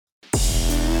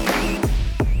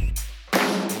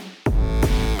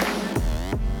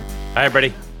Hi,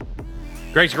 everybody.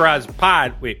 Greg's Garage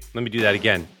Pod. Wait, let me do that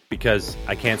again because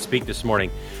I can't speak this morning.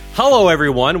 Hello,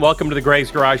 everyone. Welcome to the Greg's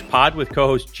Garage Pod with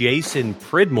co-host Jason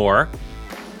Pridmore,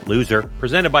 loser,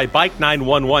 presented by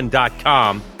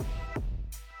Bike911.com.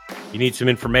 You need some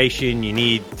information, you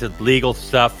need legal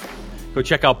stuff, go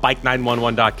check out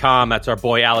Bike911.com. That's our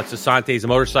boy Alex Asante. He's a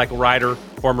motorcycle rider,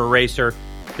 former racer.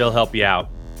 He'll help you out.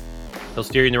 He'll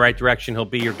steer you in the right direction. He'll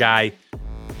be your guy.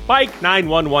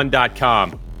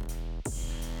 Bike911.com.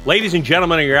 Ladies and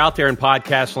gentlemen, you're out there in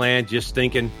podcast land just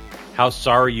thinking how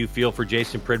sorry you feel for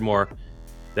Jason Pridmore.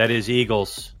 That his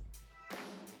Eagles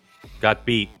got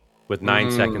beat with 9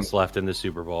 seconds left in the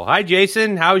Super Bowl. Hi,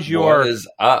 Jason. How's your What is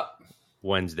up?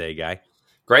 Wednesday, guy?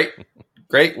 Great.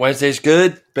 Wednesday's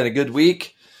good. Been a good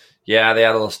week. Yeah, they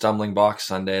had a little stumbling block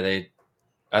Sunday.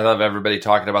 I love everybody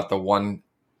talking about the one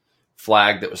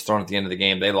flag that was thrown at the end of the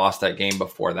game. They lost that game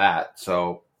before that.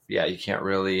 So, yeah, you can't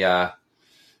really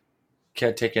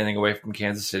can't take anything away from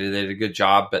Kansas City. They did a good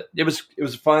job, but it was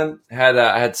fun. I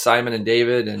had Simon and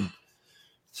David, and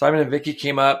Simon and Vicky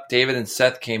came up. David and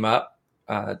Seth came up,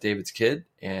 David's kid,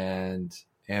 and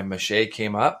Mache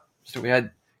came up. So we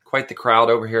had quite the crowd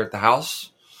over here at the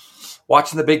house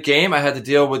watching the big game. I had to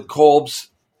deal with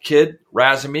Kolb's kid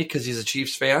razzing me because he's a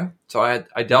Chiefs fan, so I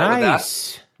dealt with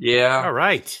that. Yeah, all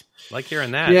right. Like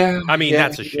hearing that. Yeah, I mean,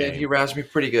 that's a shame. He razzed me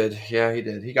pretty good. Yeah, he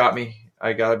did. He got me.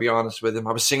 I got to be honest with him.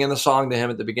 I was singing the song to him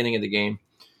at the beginning of the game,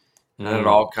 and it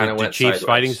all kind of went the Chiefs sideways.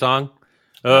 fighting song?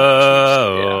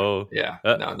 Oh. Yeah.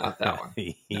 No, not that one.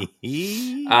 No.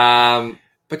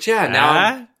 But yeah,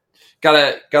 now got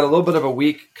a little bit of a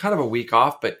week, kind of a week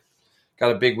off, but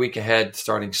got a big week ahead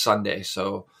starting Sunday.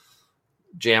 So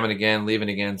jamming again, leaving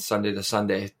again, Sunday to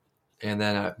Sunday. And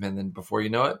then before you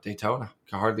know it, Daytona.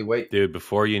 Can hardly wait. Dude,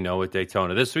 before you know it,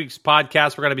 Daytona. This week's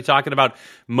podcast, we're going to be talking about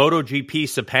MotoGP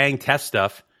Sepang test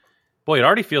stuff. Boy, it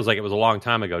already feels like it was a long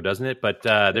time ago, doesn't it? But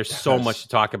there's so much to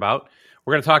talk about.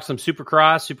 We're going to talk some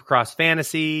Supercross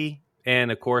Fantasy,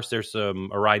 and, of course, there's some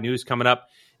Arai news coming up.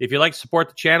 If you'd like to support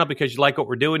the channel because you like what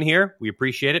we're doing here, we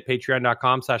appreciate it.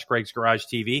 Patreon.com/Greg's Garage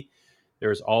TV.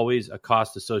 There's always a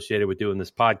cost associated with doing this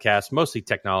podcast, mostly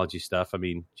technology stuff. I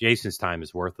mean, Jason's time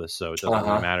is worthless, so it doesn't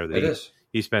really matter that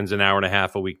he spends an hour and a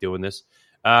half a week doing this.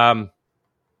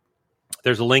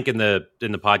 There's a link in the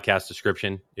podcast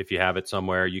description. If you have it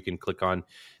somewhere, you can click on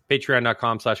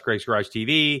patreon.com/Greg's Garage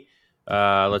TV.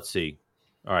 Let's see.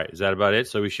 All right, is that about it?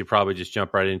 So we should probably just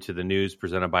jump right into the news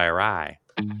presented by Arai.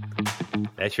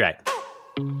 That's right.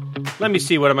 Let me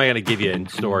see. What am I going to give you in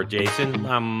store,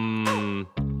 Jason?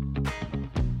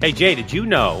 Hey, Jay, did you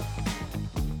know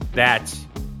that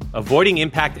avoiding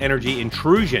impact energy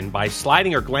intrusion by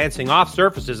sliding or glancing off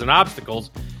surfaces and obstacles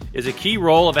is a key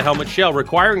role of a helmet shell,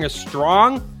 requiring a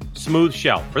strong, smooth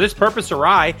shell? For this purpose,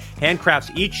 Arai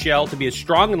handcrafts each shell to be as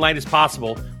strong and light as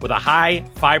possible with a high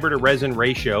fiber-to-resin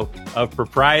ratio of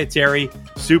proprietary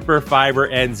super fiber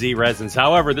NZ resins.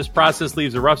 However, this process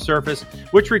leaves a rough surface,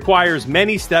 which requires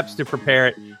many steps to prepare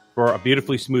it for a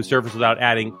beautifully smooth surface without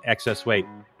adding excess weight.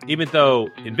 Even though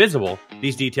invisible,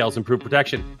 these details improve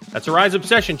protection. That's Arai's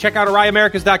obsession. Check out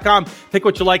AraiAmericas.com. Pick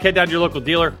what you like. Head down to your local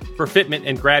dealer for fitment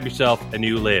and grab yourself a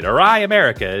new lid.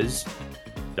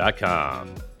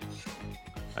 AraiAmericas.com.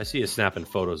 I see you snapping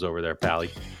photos over there,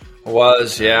 Pally.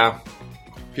 Yeah.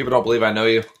 People don't believe I know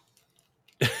you.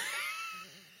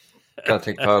 Gotta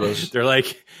take photos. They're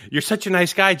like, you're such a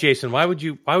nice guy, Jason. Why would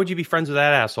you be friends with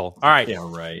that asshole? All right. Yeah,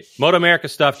 right. Moto America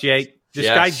stuff, Jay. This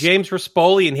guy, James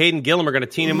Rispoli and Hayden Gillum, are going to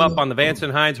team him up on the Vance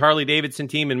and Hines Harley-Davidson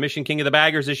team and Mission King of the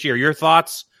Baggers this year. Your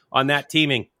thoughts on that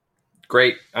teaming?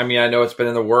 Great. I mean, I know it's been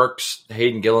in the works.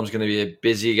 Hayden Gillum's going to be a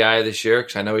busy guy this year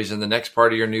because I know he's in the next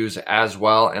part of your news as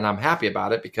well, and I'm happy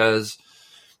about it because,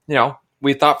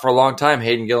 we thought for a long time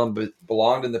Hayden Gillum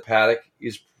belonged in the paddock.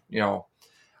 He's, I'm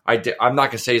not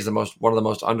going to say he's one of the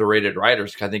most underrated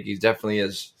riders because I think he definitely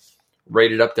is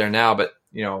rated up there now, but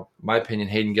my opinion,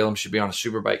 Hayden Gillum should be on a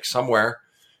superbike somewhere.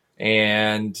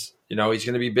 And, he's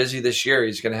going to be busy this year.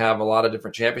 He's going to have a lot of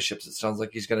different championships. It sounds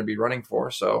like he's going to be running for.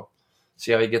 So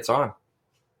see how he gets on.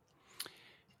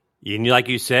 And like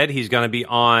you said, he's going to be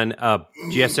on a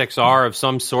GSXR of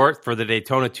some sort for the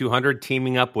Daytona 200,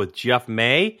 teaming up with Jeff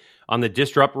May on the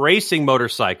Disrupt Racing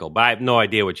motorcycle. But I have no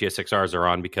idea what GSXRs are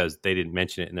on because they didn't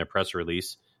mention it in their press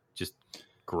release. Just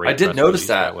great. I did notice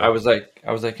that. I was like,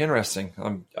 interesting.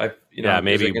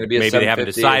 Maybe they haven't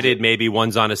decided. Maybe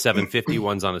one's on a 750,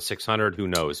 one's on a 600. Who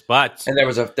knows? But there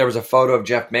was a photo of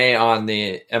Jeff May on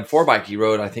the M4 bike he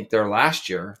rode. I think there last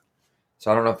year.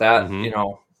 So I don't know if that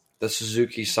the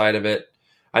Suzuki side of it.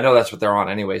 I know that's what they're on,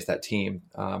 anyways. That team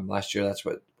last year. That's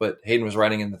what Hayden was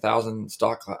riding in the 1,000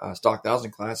 stock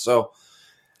 1,000 class. So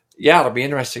yeah, it'll be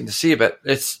interesting to see. But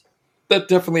that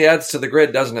definitely adds to the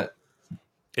grid, doesn't it?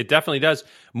 It definitely does.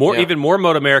 Even more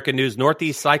Moto America news.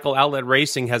 Northeast Cycle Outlet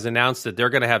Racing has announced that they're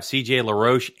going to have CJ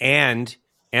LaRoche and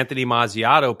Anthony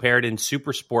Mazziato paired in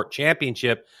Super Sport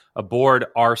Championship aboard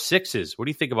R6s. What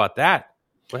do you think about that?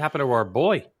 What happened to our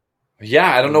boy? Yeah,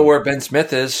 I don't know where Ben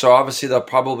Smith is, so obviously there'll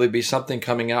probably be something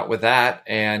coming out with that.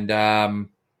 And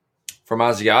for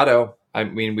Mazziato, I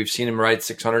mean, we've seen him ride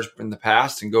 600s in the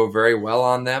past and go very well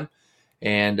on them.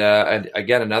 And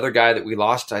again, another guy that we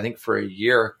lost, I think, for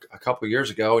a couple of years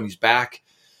ago, and he's back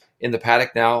in the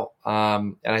paddock now.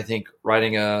 And I think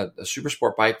riding a super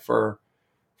sport bike for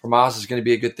Maz is going to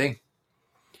be a good thing.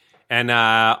 And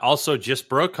also just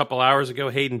broke a couple hours ago,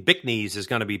 Hayden Bickneys is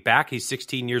going to be back. He's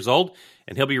 16 years old,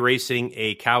 and he'll be racing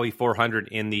a Cowie 400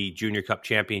 in the Junior Cup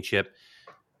Championship.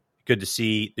 Good to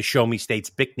see the Show Me States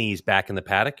Bickneys back in the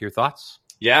paddock. Your thoughts?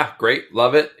 Yeah, great.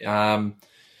 Love it.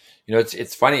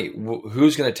 It's funny.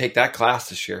 Who's going to take that class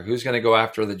this year? Who's going to go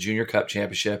after the Junior Cup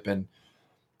Championship? And,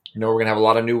 we're going to have a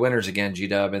lot of new winners again,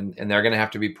 G-Dub, and they're going to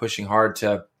have to be pushing hard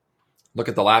to look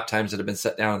at the lap times that have been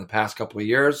set down in the past couple of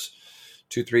years,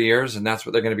 2-3 years, and that's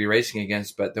what they're going to be racing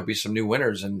against. But there'll be some new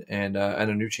winners and a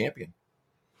new champion.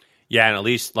 Yeah, and at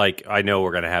least, I know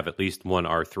we're going to have at least one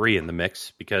R3 in the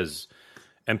mix because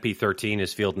MP13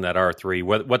 is fielding that R3.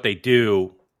 What they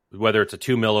do, whether it's a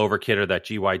 2 mil over kit or that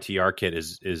GYTR kit,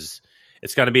 is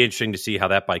it's going to be interesting to see how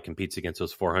that bike competes against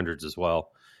those 400s as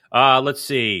well. Let's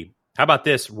see. How about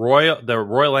this? The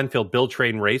Royal Enfield Build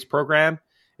Train Race program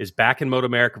is back in Moto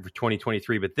America for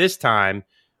 2023, but this time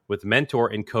with mentor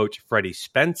and coach Freddie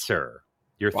Spencer.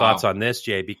 Your thoughts on this,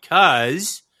 Jay?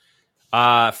 Because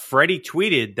Freddie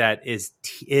tweeted that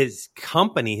his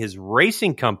company, his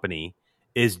racing company,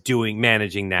 is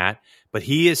managing that, but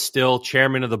he is still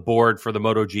chairman of the board for the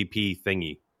MotoGP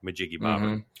thingy, Majiggy Bobber.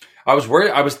 Mm-hmm. I was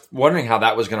worried. I was wondering how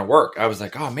that was going to work. I was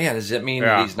like, oh man, does it mean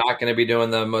he's not going to be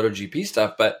doing the MotoGP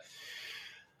stuff? But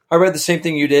I read the same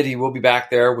thing you did. He will be back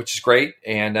there, which is great.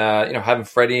 And, having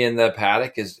Freddie in the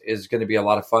paddock is going to be a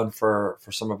lot of fun for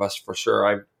some of us for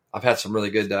sure. I've had some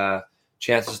really good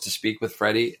chances to speak with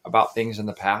Freddie about things in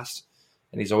the past,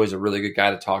 and he's always a really good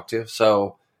guy to talk to.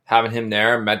 So having him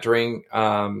there, mentoring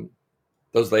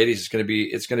those ladies is going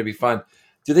to be fun.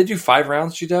 Do they do 5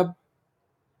 rounds, G-Dub?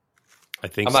 I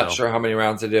think so. I'm not sure how many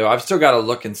rounds they do. I've still got to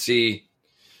look and see.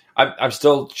 I'm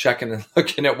still checking and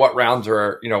looking at what rounds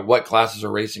are, what classes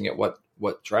are racing at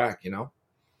what track,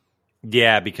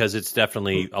 Yeah, because it's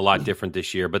definitely a lot different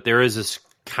this year. But there is this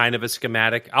kind of a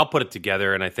schematic. I'll put it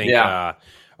together, and I think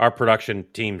our production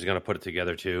team's going to put it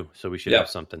together too. So we should have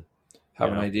something.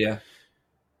 Have an idea.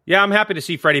 Yeah, I'm happy to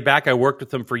see Freddie back. I worked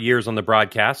with him for years on the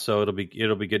broadcast, so it'll be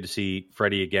good to see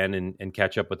Freddie again and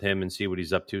catch up with him and see what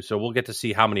he's up to. So we'll get to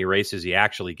see how many races he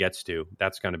actually gets to.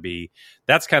 That's kind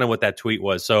of what that tweet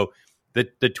was. So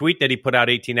the tweet that he put out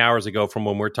 18 hours ago from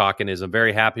when we're talking is, I'm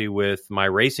very happy with my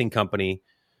racing company.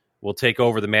 We'll take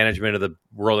over the management of the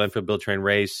Royal Enfield Build Train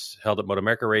race held at Moto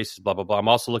America races, blah, blah, blah. I'm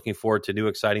also looking forward to new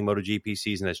exciting MotoGP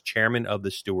season as chairman of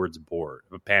the stewards board,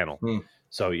 a panel.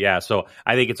 So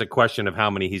I think it's a question of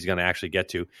how many he's going to actually get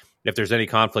to. If there's any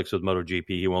conflicts with MotoGP,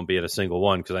 he won't be at a single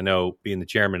one, because I know, being the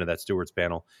chairman of that stewards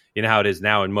panel, you know how it is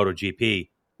now in MotoGP.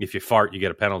 If you fart, you get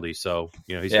a penalty. So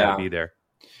he's going to be there.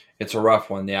 It's a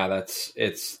rough one. Yeah, it's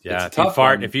a if tough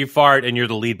one. If you fart and you're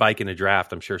the lead bike in a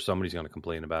draft, I'm sure somebody's going to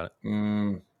complain about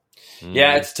it.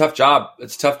 Yeah, it's a tough job.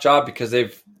 It's a tough job because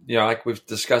they've, like we've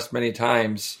discussed many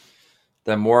times,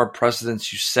 the more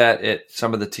precedents you set at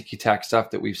some of the ticky-tack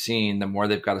stuff that we've seen, the more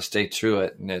they've got to stay true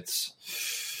it. And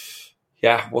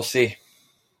we'll see.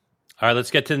 All right,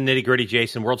 let's get to the nitty-gritty,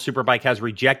 Jason. World Superbike has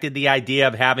rejected the idea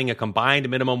of having a combined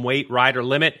minimum weight rider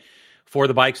limit for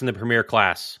the bikes in the Premier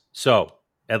class. So,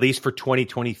 at least for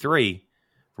 2023,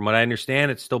 from what I understand,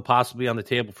 it's still possibly on the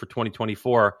table for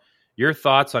 2024. Your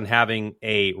thoughts on having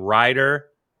a rider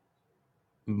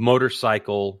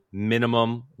motorcycle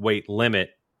minimum weight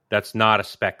limit that's not a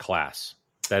spec class,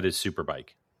 that is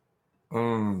Superbike?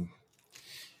 I'll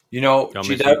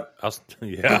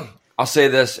say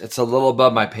this. It's a little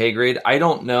above my pay grade. I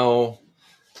don't know.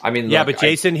 I mean, but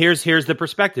Jason, here's the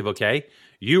perspective, okay?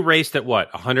 You raced at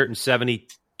what,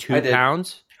 172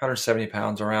 pounds? 170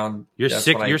 pounds around. You're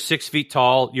 6 feet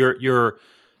tall. You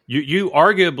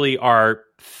arguably are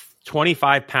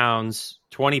 25 pounds,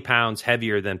 20 pounds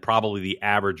heavier than probably the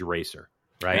average racer,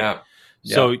 right? Yeah.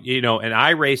 So, and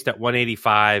I raced at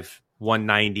 185,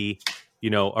 190,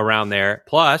 around there.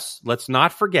 Plus, let's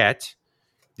not forget,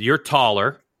 you're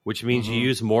taller, which means you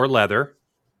use more leather,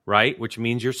 right? Which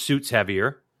means your suit's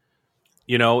heavier.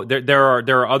 There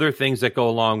are other things that go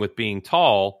along with being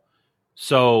tall.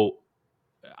 So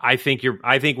I think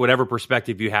whatever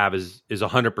perspective you have is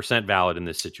 100% valid in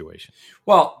this situation.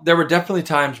 Well, there were definitely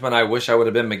times when I wish I would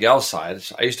have been Miguel's side.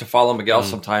 I used to follow Miguel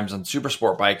sometimes on super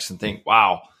sport bikes and think,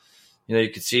 wow, you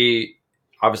could see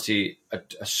obviously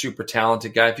a super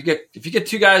talented guy. If you get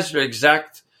two guys that are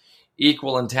exact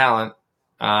equal in talent,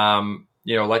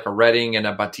 like a Redding and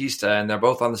a Bautista, and they're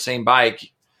both on the same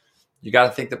bike, you got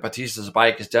to think that Bautista's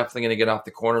bike is definitely going to get off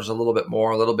the corners a little bit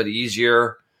more, a little bit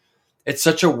easier. It's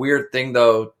such a weird thing,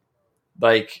 though.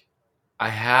 Like,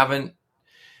 it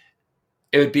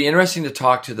would be interesting to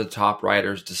talk to the top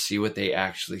riders to see what they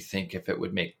actually think, if it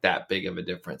would make that big of a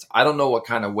difference. I don't know what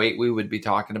kind of weight we would be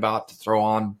talking about to throw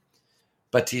on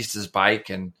Bautista's bike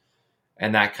and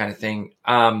that kind of thing.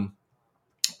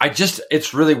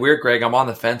 It's really weird, Greg. I'm on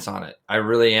the fence on it. I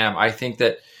really am. I think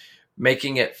that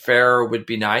making it fair would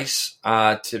be nice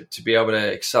to be able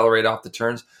to accelerate off the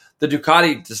turns. The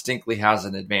Ducati distinctly has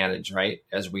an advantage, right?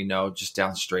 As we know, just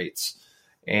down straights,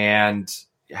 and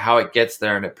how it gets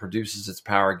there and it produces its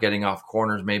power, getting off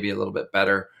corners maybe a little bit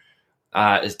better,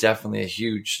 is definitely a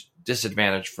huge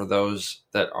disadvantage for those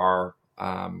that are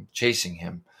chasing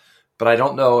him. But I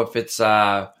don't know if it's.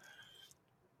 I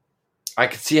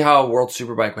could see how World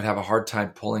Superbike would have a hard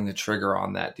time pulling the trigger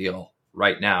on that deal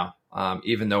right now,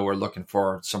 even though we're looking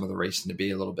for some of the racing to be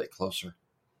a little bit closer.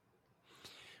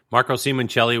 Marco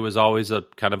Simoncelli was always a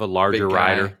kind of a larger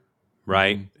rider,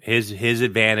 right? Mm-hmm. His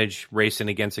advantage racing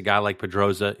against a guy like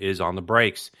Pedrosa is on the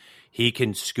brakes. He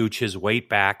can scooch his weight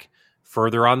back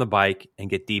further on the bike and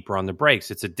get deeper on the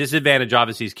brakes. It's a disadvantage,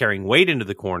 obviously, he's carrying weight into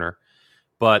the corner,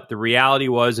 but the reality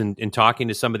was, in talking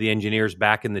to some of the engineers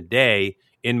back in the day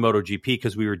in MotoGP,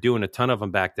 because we were doing a ton of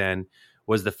them back then,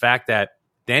 was the fact that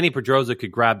Danny Pedrosa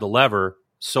could grab the lever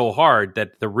so hard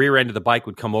that the rear end of the bike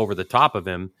would come over the top of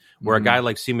him, where a guy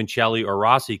like Simoncelli or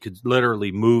Rossi could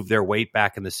literally move their weight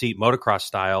back in the seat, motocross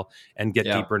style, and get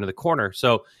deeper into the corner.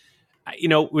 So,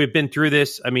 we've been through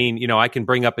this. I mean, I can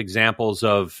bring up examples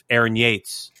of Aaron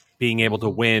Yates being able to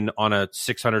win on a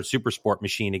 600 Supersport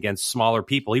machine against smaller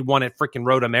people. He won at freaking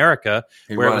Road America,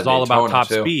 where it was all about top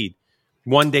speed.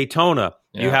 Won Daytona.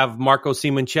 Yeah. You have Marco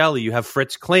Simoncelli. You have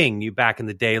Fritz Kling. You back in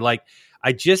the day. Like,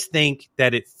 I just think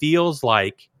that it feels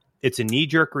like it's a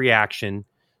knee-jerk reaction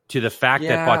to the fact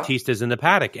that Bautista's in the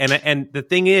paddock. And the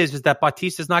thing is that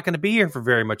Bautista's not going to be here for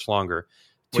very much longer.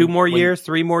 3 more years,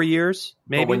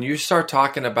 maybe. But when you start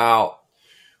talking about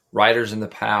riders in the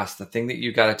past, the thing that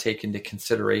you got to take into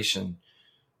consideration,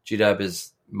 G-Dub,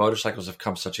 is motorcycles have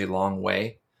come such a long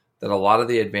way that a lot of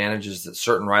the advantages that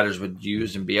certain riders would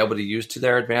use and be able to use to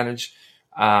their advantage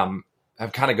have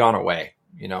kind of gone away.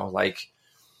 Like,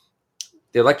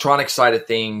 the electronic side of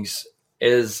things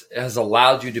has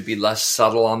allowed you to be less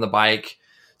subtle on the bike.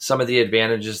 Some of the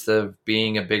advantages of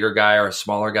being a bigger guy or a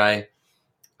smaller guy,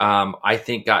 I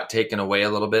think, got taken away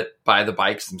a little bit by the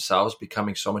bikes themselves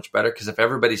becoming so much better. Because if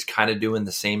everybody's kind of doing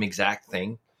the same exact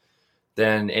thing,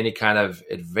 then any kind of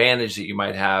advantage that you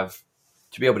might have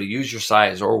to be able to use your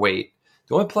size or weight.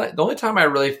 The only time I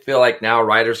really feel like now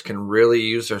riders can really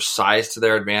use their size to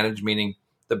their advantage, meaning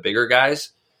the bigger guys,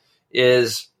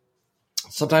 is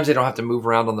sometimes they don't have to move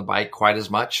around on the bike quite as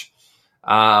much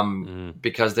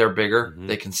because they're bigger. Mm-hmm.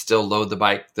 They can still load the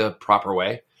bike the proper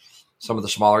way. Some of the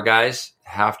smaller guys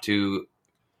have to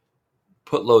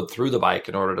put load through the bike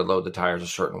in order to load the tires a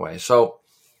certain way. So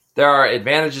there are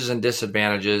advantages and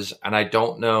disadvantages, and I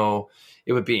don't know.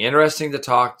 It would be interesting to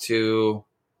talk to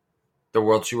the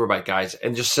World Superbike guys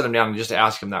and just sit them down and just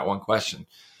ask them that one question.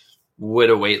 Would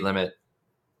a weight limit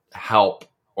help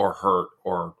or hurt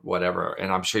or whatever?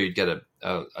 And I'm sure you'd get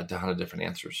a ton of different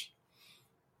answers.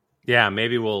 Yeah,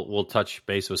 maybe we'll touch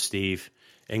base with Steve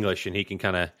English, and he can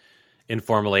kind of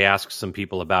informally ask some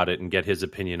people about it and get his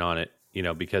opinion on it,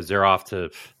 because they're off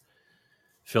to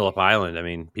Phillip Island. I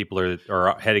mean, people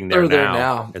are heading there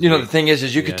now. The thing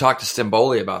is you could talk to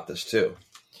Stimboli about this too,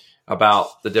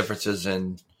 about the differences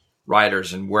in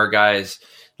riders and where guys,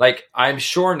 like, I'm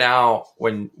sure now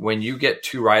when you get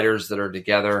two riders that are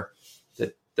together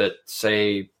that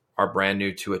say are brand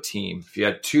new to a team, if you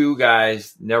had two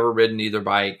guys never ridden either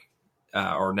bike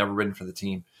or never ridden for the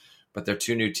team, but they're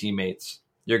two new teammates,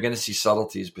 you're going to see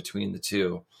subtleties between the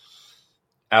two.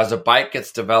 As a bike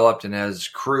gets developed and as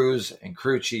crews and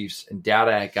crew chiefs and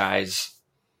data guys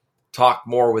talk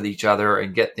more with each other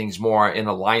and get things more in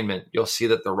alignment, you'll see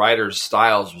that the riders'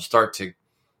 styles will start to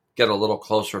get a little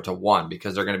closer to one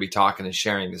because they're going to be talking and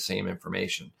sharing the same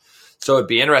information. So it'd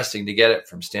be interesting to get it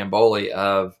from Stimboli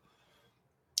of,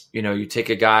 you take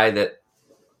a guy that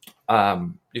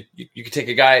you could take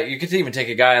a guy, you could even take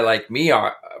a guy like me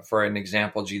for an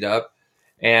example, G-Dub,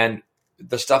 and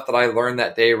the stuff that I learned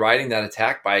that day riding that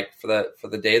attack bike for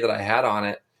the day that I had on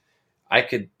it, I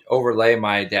could overlay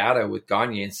my data with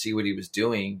Gagne and see what he was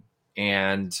doing.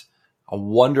 And I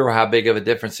wonder how big of a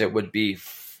difference it would be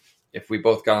if we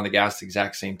both got on the gas at the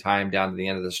exact same time down to the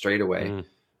end of the straightaway,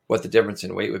 what the difference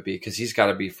in weight would be. Because he's got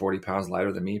to be 40 pounds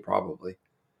lighter than me, probably.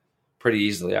 Pretty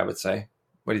easily, I would say.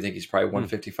 What do you think? He's probably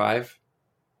 155?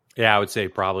 Yeah, I would say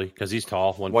probably because he's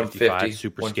tall, 155,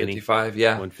 super skinny. 155, yeah.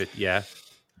 150, yeah.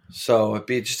 So it'd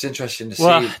be just interesting to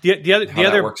see. The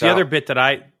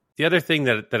other thing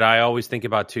that I always think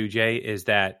about too, Jay, is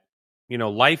that,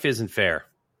 life isn't fair.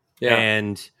 Yeah.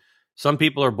 And some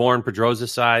people are born Pedroza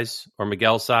size or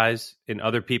Miguel size, and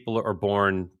other people are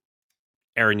born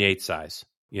Aaron Yates size,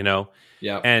 Yeah.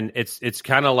 And it's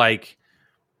kind of like,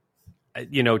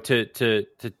 to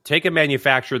take a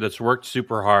manufacturer that's worked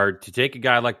super hard, to take a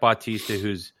guy like Bautista,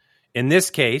 who's in this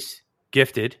case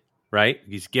gifted, right?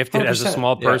 He's gifted 100%. As a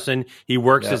small person. Yeah. He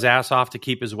works his ass off to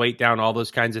keep his weight down, all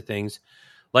those kinds of things.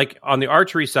 Like on the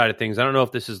archery side of things, I don't know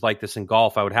if this is like this in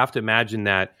golf. I would have to imagine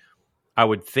that I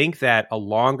would think that a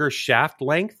longer shaft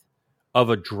length of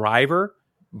a driver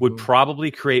would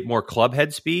probably create more club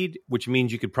head speed, which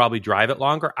means you could probably drive it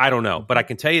longer. I don't know. But I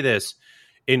can tell you this.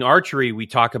 In archery, we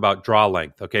talk about draw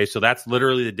length, okay? So that's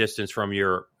literally the distance from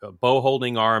your bow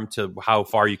holding arm to how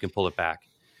far you can pull it back.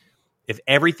 If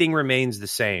everything remains the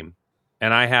same,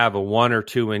 and I have a 1 or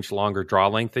 2 inch longer draw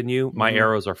length than you, my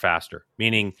arrows are faster,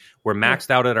 meaning we're maxed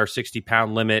out at our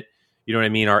 60-pound limit. You know what I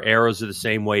mean? Our arrows are the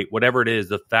same weight, whatever it is,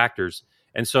 the factors.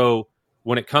 And so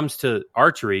when it comes to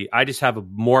archery, I just have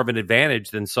more of an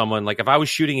advantage than someone. Like if I was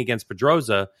shooting against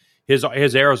Pedroza, his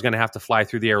arrow is going to have to fly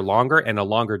through the air longer and a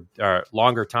longer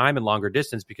time and longer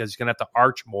distance because he's going to have to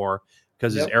arch more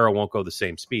because his arrow won't go the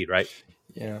same speed, right?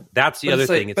 Yeah, that's the other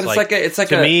thing. It's like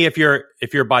to me, if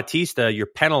you're Bautista, you're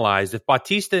penalized. If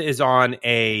Bautista is on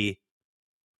I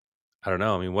don't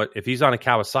know. I mean, what if he's on a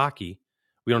Kawasaki?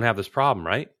 We don't have this problem,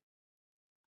 right?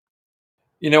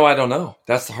 I don't know.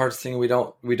 That's the hardest thing. We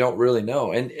don't really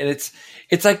know, and it's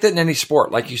like that in any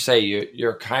sport. Like you say,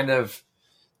 you're kind of.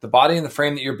 The body and the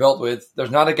frame that you're built with, there's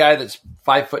not a guy that's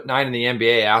 5'9" in the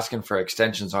NBA asking for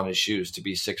extensions on his shoes to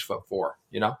be 6'4",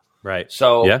 Right.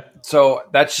 So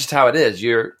that's just how it is.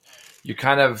 You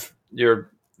have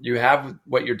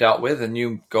what you're dealt with and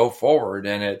you go forward,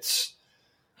 and it's,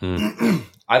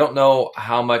 I don't know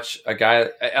how much a guy,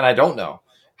 and I don't know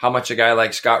how much a guy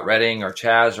like Scott Redding or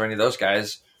Chaz or any of those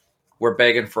guys were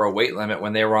begging for a weight limit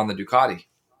when they were on the Ducati,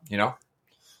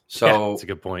 So yeah, that's a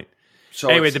good point. So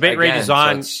anyway, debate rage is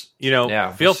on.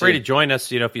 Feel free see. to join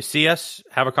us. If you see us,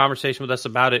 have a conversation with us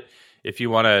about it. If you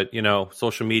want to,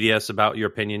 social media us about your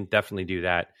opinion, definitely do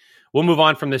that. We'll move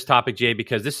on from this topic, Jay,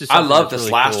 because this is. I love this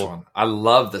really last one. I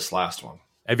love this last one.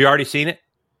 Have you already seen it?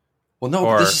 Well, no.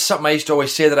 But this is something I used to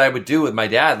always say that I would do with my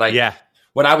dad. Like,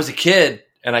 when I was a kid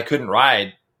and I couldn't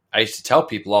ride, I used to tell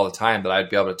people all the time that I'd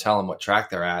be able to tell them what track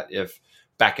they're at. If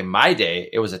back in my day,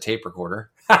 it was a tape recorder.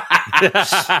 But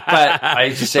I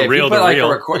used to say, if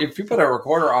you put a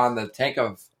recorder on the tank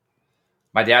of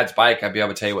my dad's bike, I'd be able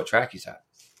to tell you what track he's at.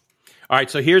 All right,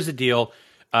 so here's the deal.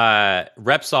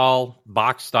 Repsol,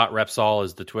 box.repsol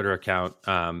is the Twitter account.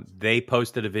 They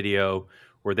posted a video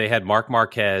where they had Marc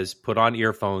Marquez put on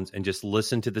earphones and just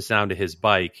listen to the sound of his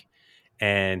bike,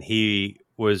 and he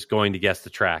was going to guess the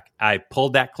track. I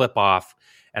pulled that clip off,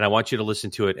 and I want you to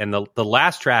listen to it. And the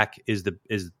last track is the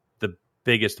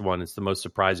biggest one. It's the most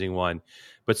surprising one.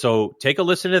 But so take a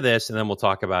listen to this, and then we'll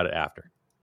talk about it after.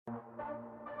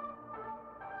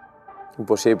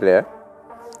 Imposible, ¿eh?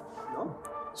 No.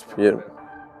 It's beautiful.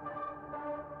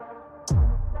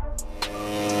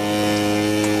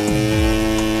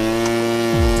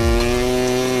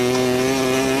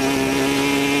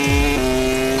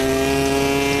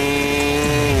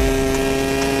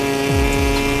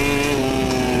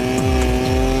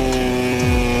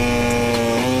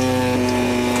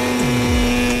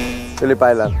 Phillip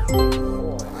Island.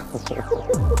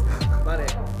 Vale.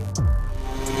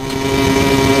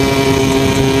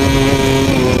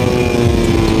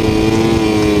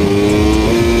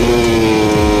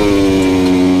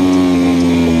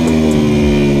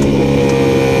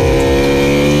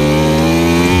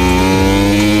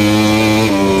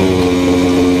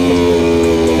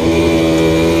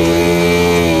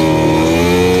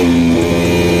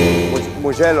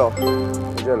 Mugello.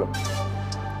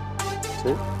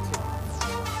 ¿Sí?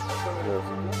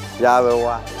 Ya veo.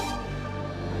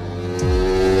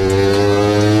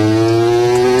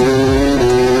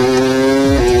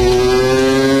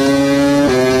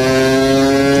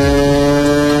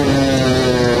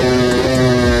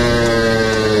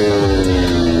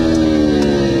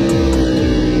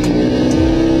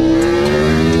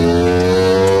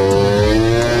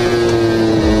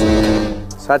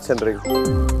 Sachsenring.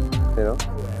 You know?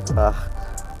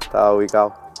 Estaba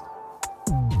ubicado.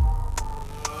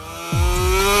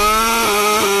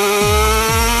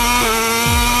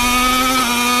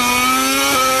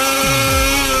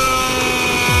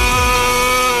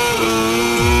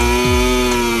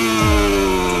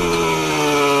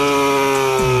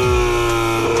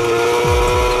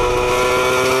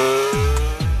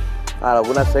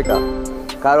 Laguna Seca.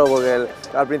 Claro, porque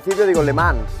al principio digo Le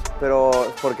Mans, pero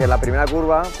porque la primera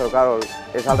curva, pero claro,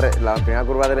 la primera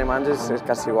curva de Le Mans es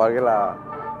casi igual que la...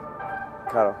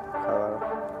 Claro.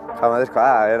 No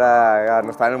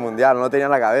estaba en el Mundial, no tenía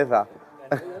en la cabeza.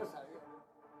 All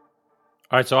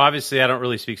right, so obviously I don't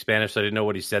really speak Spanish, so I didn't know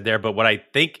what he said there, but what I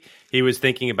think he was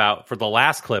thinking about for the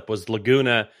last clip was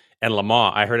Laguna and Le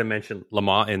Mans. I heard him mention Le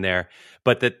Mans in there.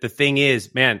 But the thing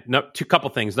is, man, couple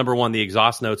things. Number one, the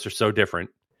exhaust notes are so different.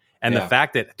 And the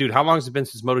fact that, dude, how long has it been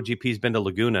since MotoGP's been to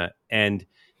Laguna? And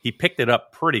he picked it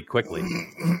up pretty quickly.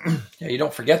 Yeah, you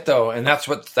don't forget, though. And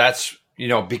that's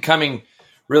becoming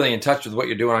really in touch with what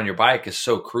you're doing on your bike is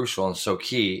so crucial and so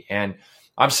key. And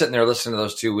I'm sitting there listening to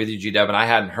those two with you, G-Dub, and I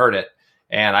hadn't heard it.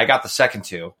 And I got the second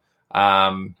two.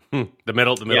 The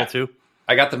middle two?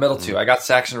 I got the middle two. I got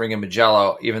Sachsenring and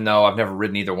Mugello, even though I've never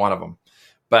ridden either one of them.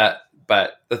 But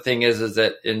the thing is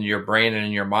that in your brain and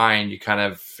in your mind, you kind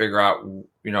of figure out,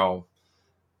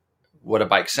 what a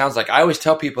bike sounds like. I always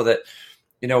tell people that,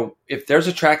 if there's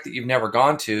a track that you've never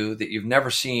gone to, that you've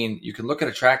never seen, you can look at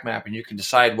a track map and you can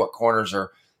decide what corners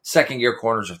are second gear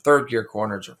corners or third gear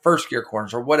corners or first gear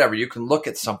corners or whatever. You can look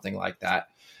at something like that.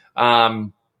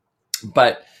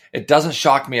 But it doesn't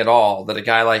shock me at all that a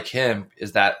guy like him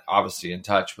is that obviously in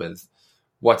touch with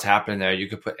what's happening there. You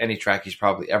could put any track he's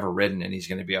probably ever ridden and he's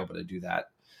going to be able to do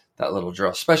that little drill,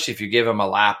 especially if you give him a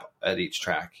lap at each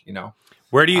track,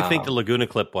 Where do you think the Laguna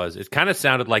clip was? It kind of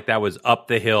sounded like that was up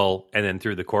the hill and then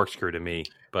through the corkscrew to me,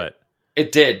 but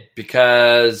it did,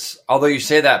 because although you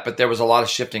say that, but there was a lot of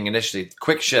shifting initially,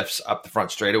 quick shifts up the front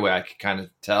straightaway. I could kind of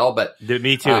tell, but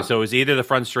me too. So it was either the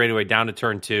front straightaway down to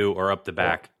turn 2 or up the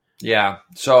back. Yeah.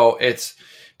 So it's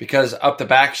because up the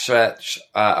back stretch,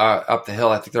 up the hill,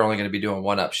 I think they're only going to be doing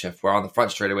one upshift. Where on the front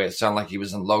straightaway, it sounded like he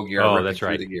was in low gear. Oh, that's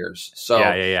right. Through the gears. So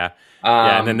yeah.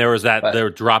 And then there was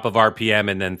the drop of RPM,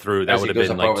 and then through that would have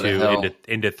been like 2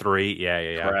 into 3.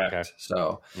 Yeah. Correct. Okay.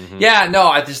 So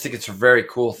I just think it's a very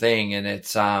cool thing, and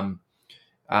it's something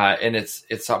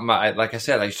like I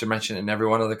said, I used to mention in every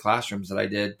one of the classrooms that I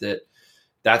did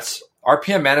that's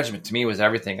RPM management to me was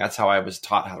everything. That's how I was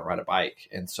taught how to ride a bike,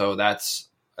 and so that's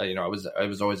it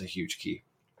was always a huge key.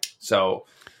 So,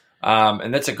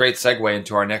 and that's a great segue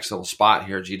into our next little spot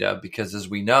here, G-Dub, because as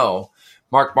we know,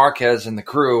 Marc Marquez and the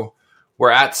crew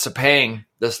were at Sepang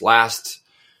this last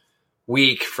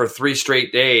week for 3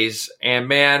 straight days, and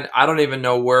man, I don't even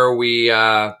know where we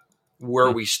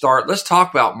start. Let's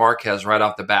talk about Marquez right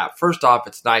off the bat. First off,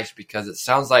 it's nice because it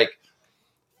sounds like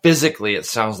physically, it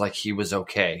sounds like he was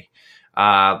okay.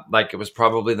 Like it was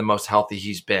probably the most healthy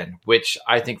he's been, which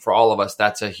I think for all of us,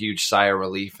 that's a huge sigh of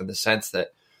relief in the sense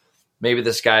that maybe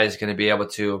this guy is going to be able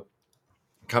to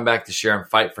come back this year and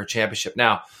fight for a championship.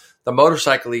 Now, the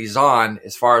motorcycle he's on,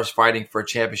 as far as fighting for a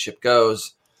championship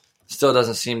goes, still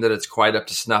doesn't seem that it's quite up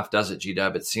to snuff, does it,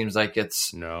 G-Dub? It seems like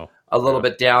it's a little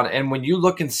bit down. And when you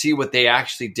look and see what they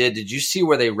actually did you see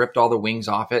where they ripped all the wings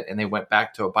off it and they went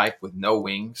back to a bike with no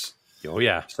wings? Oh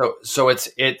yeah. So it's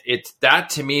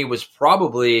that to me was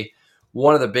probably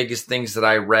one of the biggest things that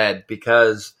I read,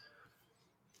 because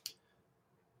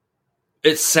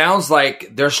it sounds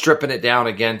like they're stripping it down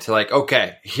again to like,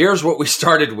 okay, here's what we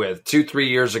started with 2-3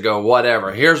 years ago,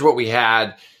 whatever. Here's what we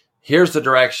had. Here's the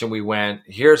direction we went.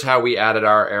 Here's how we added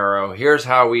our aero. Here's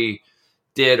how we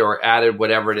did or added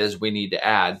whatever it is we need to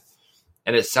add.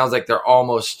 And it sounds like they're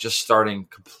almost just starting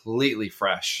completely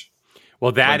fresh.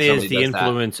 Well, that is the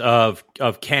influence of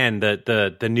Ken,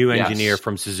 the new engineer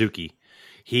from Suzuki.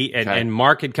 And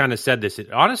Mark had kind of said this.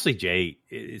 Honestly, Jay,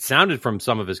 it sounded from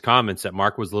some of his comments that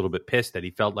Mark was a little bit pissed that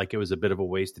he felt like it was a bit of a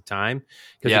waste of time,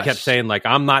 because he kept saying, like,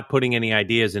 I'm not putting any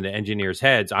ideas into engineers'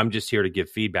 heads. I'm just here to give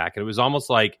feedback. And it was almost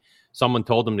like someone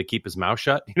told him to keep his mouth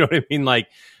shut. You know what I mean? Like,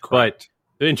 Correct.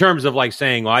 But in terms of like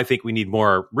saying, well, I think we need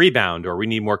more rebound or we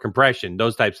need more compression,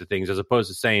 those types of things, as opposed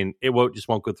to saying it just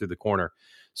won't go through the corner.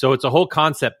 So it's a whole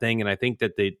concept thing, and I think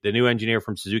that the new engineer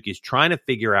from Suzuki is trying to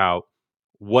figure out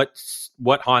what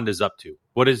Honda's up to.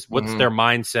 What's their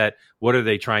mindset? What are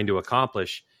they trying to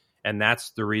accomplish? And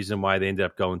that's the reason why they ended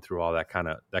up going through all that kind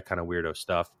of weirdo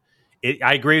stuff.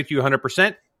 I agree with you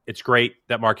 100%. It's great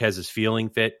that Marquez is feeling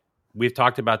fit. We've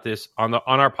talked about this on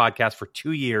our podcast for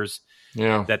 2 years.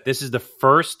 Yeah, that this is the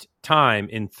first time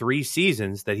in 3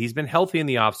 seasons that he's been healthy in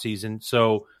the off season.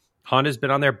 So Honda's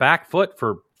been on their back foot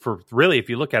for really, if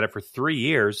you look at it, for 3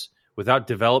 years without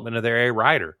development of their A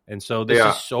rider. And so this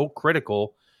is so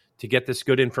critical to get this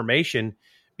good information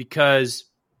because,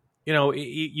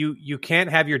 you can't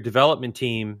have your development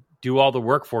team do all the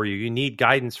work for you. You need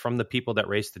guidance from the people that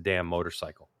race the damn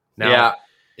motorcycle. Now,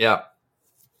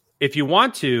 if you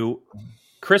want to,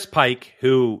 Chris Pike,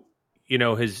 who,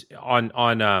 has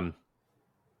on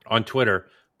Twitter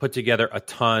put together a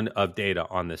ton of data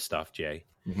on this stuff, Jay,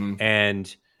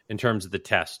 and in terms of the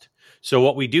test. So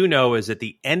what we do know is at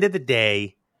the end of the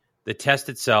day, the test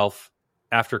itself,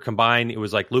 after combined, it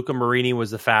was like Luca Marini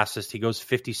was the fastest. He goes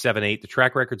 57.8. The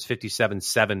track record's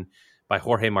 57.7 by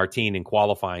Jorge Martin in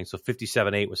qualifying. So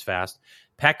 57.8 was fast.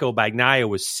 Pecco Bagnaia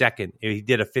was second. He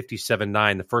did a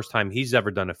 57.9, the first time he's ever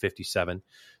done a 57.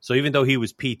 So even though he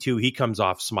was P2, he comes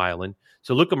off smiling.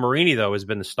 So Luca Marini, though, has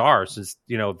been the star since,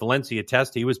 Valencia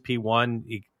test. He was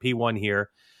P1 here.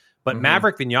 But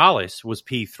Maverick Vinales was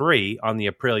P3 on the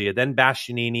Aprilia, then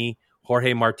Bastianini,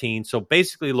 Jorge Martin. So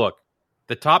basically, look,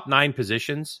 the top 9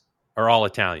 positions are all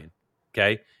Italian,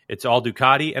 okay? It's all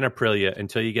Ducati and Aprilia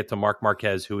until you get to Marc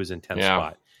Marquez, who is in 10th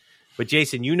spot. But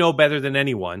Jason, you know better than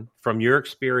anyone from your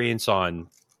experience on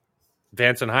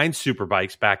Vance and Hines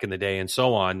Superbikes back in the day and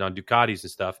so on Ducatis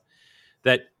and stuff,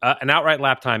 that an outright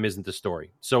lap time isn't the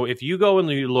story. So if you go and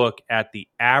you look at the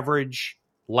average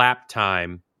lap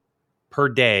time per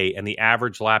day and the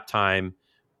average lap time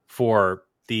for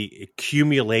the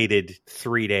accumulated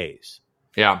 3 days.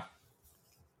 Yeah.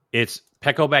 It's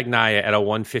Pecco Bagnaia at a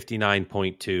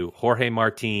 159.2. Jorge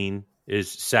Martin is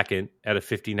second at a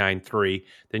 59.3.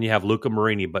 Then you have Luca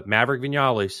Marini. But Maverick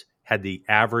Vinales had the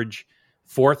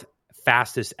fourth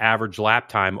fastest average lap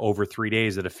time over 3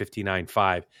 days at a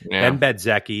 59.5. Yeah. Then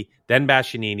Bezzecchi, then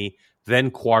Bastianini,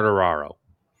 then Quartararo.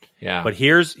 Yeah. But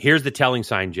here's the telling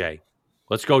sign, Jay.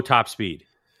 Let's go top speed.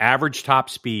 Average top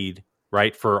speed,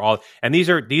 right, for all. And these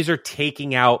are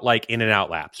taking out like in and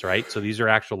out laps, right? So these are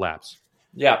actual laps.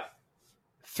 Yeah.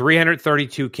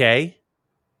 332K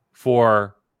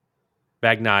for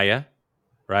Bagnaia,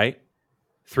 right?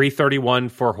 331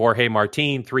 for Jorge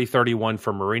Martin, 331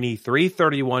 for Marini,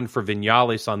 331 for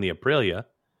Vinales on the Aprilia.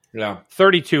 Yeah.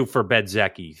 32 for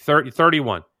Bezzecchi,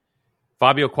 31.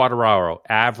 Fabio Quartararo,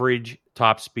 average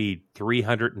top speed,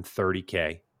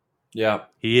 330K. Yeah.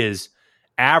 He is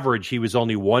average. He was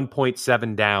only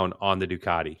 1.7 down on the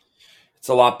Ducati. It's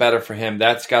a lot better for him.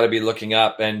 That's got to be looking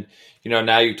up. And,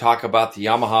 now you talk about the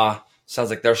Yamaha.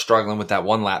 Sounds like they're struggling with that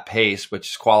one lap pace,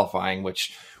 which is qualifying,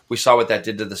 which we saw what that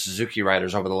did to the Suzuki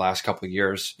riders over the last couple of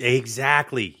years.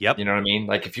 Exactly. Yep. You know what I mean?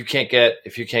 Like if you can't get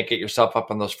yourself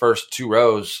up on those first 2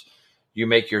 rows, you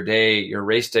make your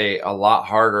race day a lot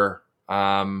harder.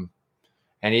 And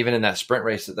even in that sprint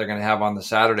race that they're going to have on the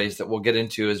Saturdays that we'll get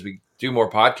into as we do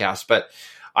more podcasts. But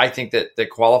I think that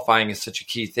qualifying is such a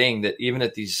key thing that even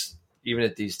at these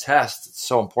tests, it's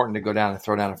so important to go down and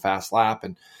throw down a fast lap.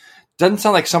 And it doesn't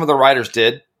sound like some of the riders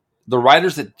did. The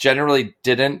riders that generally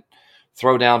didn't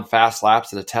throw down fast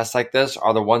laps at a test like this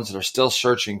are the ones that are still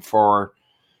searching for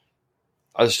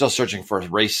a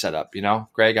race setup,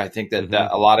 Greg? I think that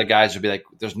a lot of guys would be like,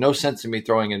 there's no sense in me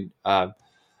throwing in a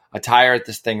tire at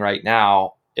this thing right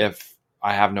now if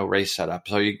I have no race setup.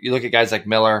 So you look at guys like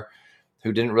Miller,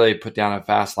 who didn't really put down a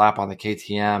fast lap on the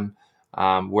KTM.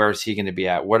 Where is he going to be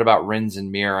at? What about Rins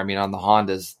and Mir? I mean, on the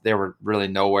Hondas, they were really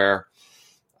nowhere.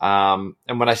 And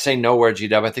when I say nowhere,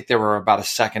 GW, I think they were about a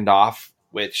second off,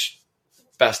 which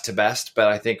best to best. But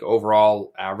I think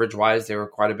overall, average-wise, they were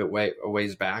quite a bit a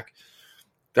ways back.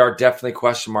 There are definitely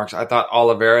question marks. I thought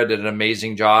Oliveira did an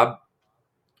amazing job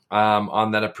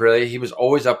on that Aprilia. He was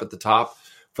always up at the top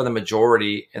for the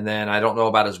majority. And then I don't know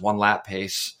about his one lap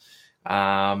pace.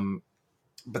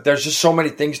 But there's just so many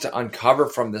things to uncover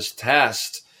from this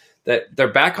test that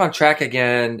they're back on track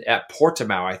again at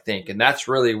Portimao, I think. And that's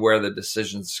really where the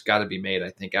decision's got to be made, I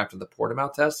think, after the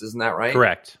Portimao test. Isn't that right?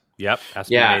 Correct. Yep. Has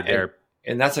to be made there.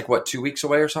 And that's like, 2 weeks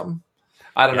away or something?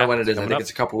 I don't know when it is. I think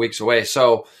it's a couple weeks away.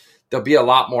 So there'll be a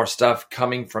lot more stuff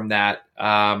coming from that.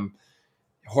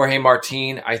 Jorge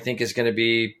Martin, I think, is going to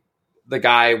be the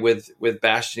guy with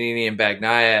Bastianini and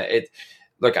Bagnaia.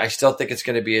 Look, I still think it's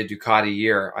going to be a Ducati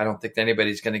year. I don't think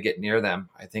anybody's going to get near them.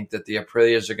 I think that the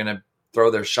Aprilias are going to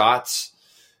throw their shots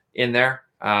in there.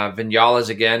 Vinales,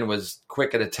 again, was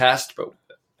quick at a test, but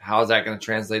how is that going to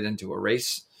translate into a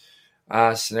race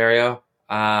scenario?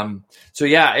 So,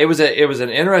 yeah, it was an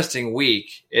interesting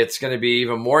week. It's going to be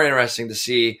even more interesting to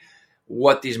see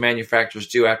what these manufacturers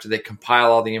do after they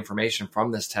compile all the information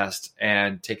from this test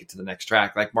and take it to the next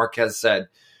track. Like Marquez said,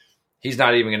 he's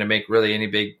not even going to make really any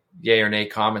big yay or nay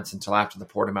comments until after the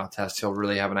Portimao test. He'll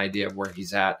really have an idea of where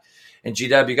he's at. And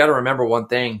GW, you got to remember one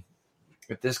thing.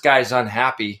 if this guy's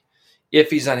unhappy, if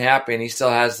he's unhappy and he still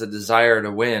has the desire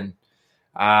to win,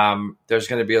 there's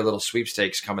going to be a little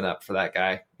sweepstakes coming up for that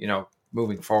guy,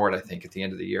 moving forward, I think, at the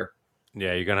end of the year.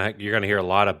 Yeah, you're gonna hear a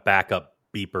lot of backup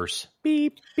beepers.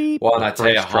 Beep, beep. Well, and I tell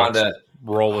you, Honda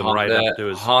right up to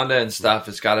his Honda and stuff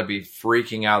has got to be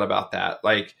freaking out about that.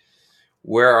 Like,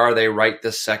 where are they right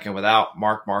this second without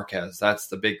Marc Marquez? That's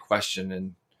the big question.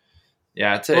 And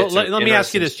yeah, let me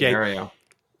ask you this, Jay.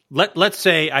 Let's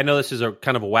say, I know this is a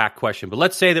kind of a whack question, but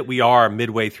let's say that we are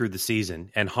midway through the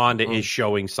season and Honda is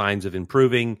showing signs of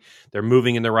improving. They're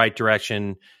moving in the right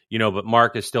direction, but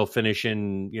Mark is still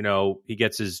finishing, he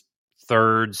gets his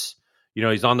thirds,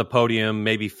 he's on the podium,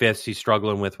 maybe fifths he's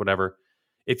struggling with, whatever.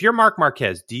 If you're Marc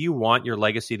Marquez, do you want your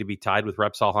legacy to be tied with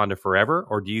Repsol Honda forever?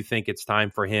 Or do you think it's time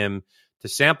for him to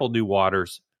sample new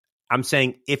waters? I'm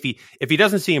saying if he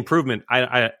doesn't see improvement,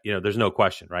 I there's no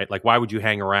question, right? Like, why would you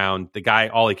hang around? The guy,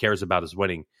 all he cares about is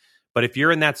winning. But if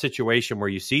you're in that situation where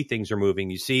you see things are moving,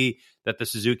 you see that the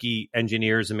Suzuki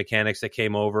engineers and mechanics that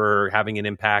came over are having an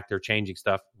impact, they're changing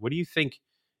stuff. What do you think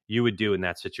you would do in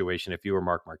that situation if you were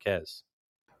Marc Marquez?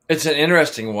 It's an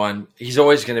interesting one. He's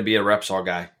always going to be a Repsol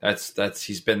guy.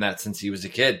 He's been that since he was a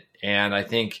kid. And I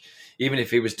think even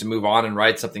if he was to move on and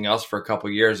ride something else for a couple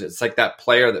of years, it's like that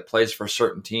player that plays for a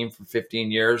certain team for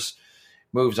 15 years,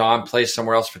 moves on, plays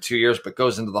somewhere else for 2 years, but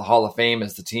goes into the Hall of Fame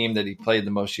as the team that he played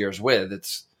the most years with.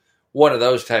 It's one of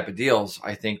those type of deals,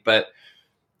 I think. But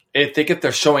I think if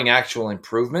they're showing actual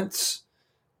improvements,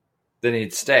 then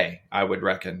he'd stay, I would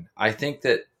reckon. I think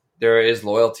that there is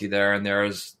loyalty there, and there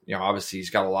is, obviously he's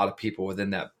got a lot of people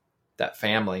within that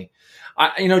family.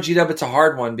 G-Dub, it's a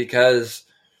hard one because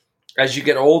as you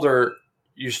get older,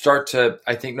 you start to,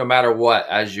 I think no matter what,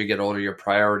 as you get older, your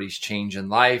priorities change in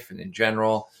life and in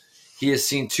general. He has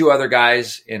seen two other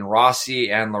guys in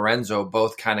Rossi and Lorenzo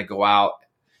both kind of go out,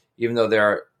 even though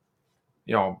they're,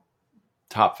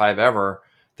 top 5 ever,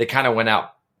 they kind of went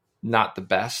out not the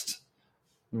best.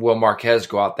 Will Marquez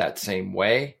go out that same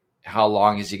way? How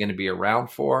long is he going to be around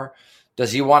for?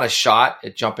 Does he want a shot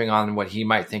at jumping on what he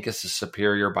might think is a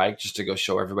superior bike just to go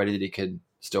show everybody that he could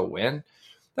still win?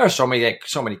 There are so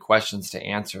many questions to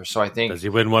answer. So I think, does he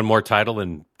win one more title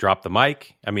and drop the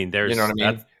mic? I mean, there's, you know what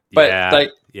I mean?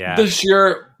 But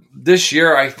this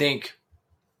year, I think,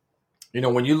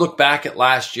 when you look back at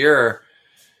last year,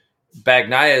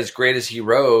 Bagnaia, as great as he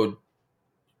rode,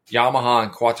 Yamaha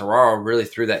and Quartararo really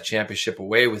threw that championship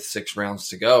away with 6 rounds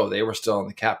to go. They were still in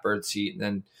the catbird seat, and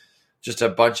then just a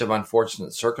bunch of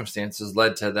unfortunate circumstances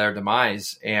led to their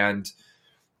demise. And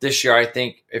this year, I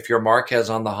think if you're Marquez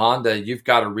on the Honda, you've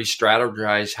got to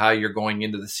re-strategize how you're going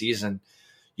into the season.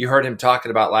 You heard him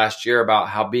talking about last year about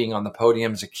how being on the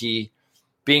podium is a key.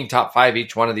 Being top 5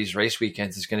 each one of these race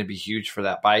weekends is going to be huge for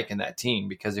that bike and that team,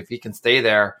 because if he can stay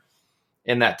there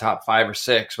in that top 5 or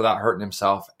 6 without hurting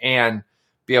himself and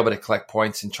be able to collect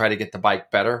points and try to get the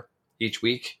bike better each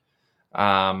week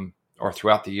or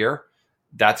throughout the year,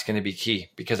 that's going to be key,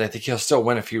 because I think he'll still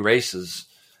win a few races,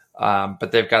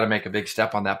 but they've got to make a big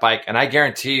step on that bike. And I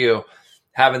guarantee you,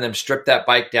 having them strip that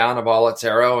bike down of all its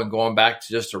aero and going back to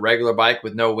just a regular bike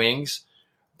with no wings,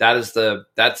 that's the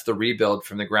rebuild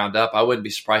from the ground up. I wouldn't be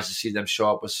surprised to see them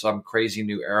show up with some crazy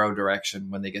new aero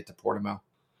direction when they get to Portimao.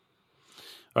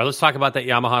 All right, let's talk about that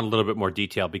Yamaha in a little bit more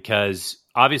detail, because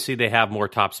obviously they have more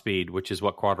top speed, which is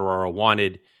what Quartararo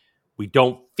wanted. We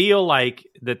don't feel like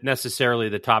that necessarily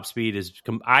the top speed is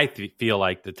 – I feel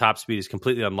like the top speed is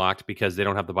completely unlocked because they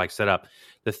don't have the bike set up.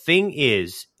 The thing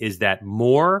is that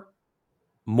more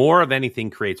of anything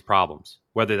creates problems,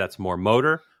 whether that's more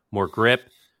motor, more grip,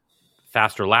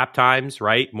 faster lap times,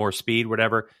 right? More speed,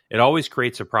 whatever. It always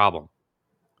creates a problem.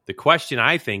 The question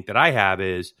I think that I have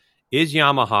is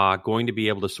Yamaha going to be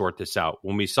able to sort this out?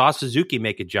 When we saw Suzuki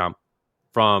make a jump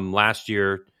from last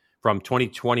year, from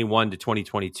 2021 to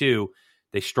 2022,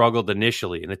 they struggled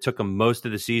initially, and it took them most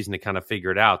of the season to kind of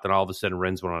figure it out. Then all of a sudden,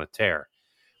 Rins went on a tear.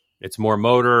 It's more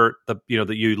motor, that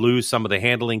you lose some of the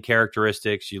handling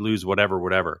characteristics, you lose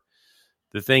whatever.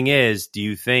 The thing is, do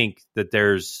you think that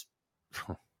there's,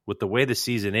 with the way the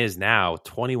season is now,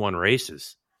 21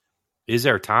 races, is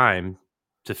there time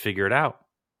to figure it out?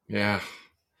 Yeah.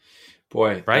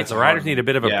 Boy, right. The riders need a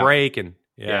bit of a break, and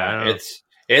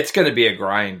it's going to be a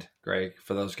grind, Greg,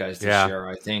 for those guys this year.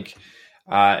 I think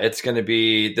this could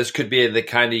be the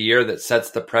kind of year that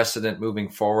sets the precedent moving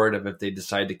forward of if they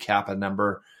decide to cap a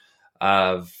number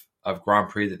of Grand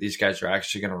Prix that these guys are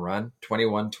actually going to run.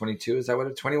 21, 22, is that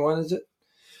what 21 is it?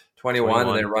 21,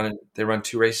 and they run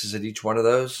 2 races at each one of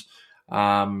those.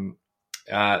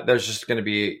 There's just going to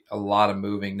be a lot of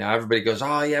moving. Now everybody goes,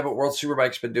 oh yeah, but World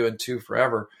Superbike's been doing 2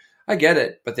 forever. I get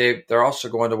it, but they're also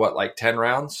going to 10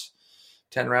 rounds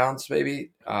 10 rounds,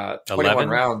 maybe 21 11?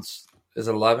 rounds. Is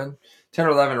it 11? 10 or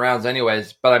 11 rounds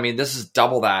anyways. But I mean, this is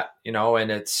double that,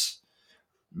 and it's,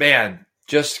 man,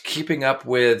 just keeping up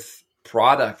with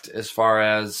product as far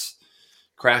as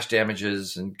crash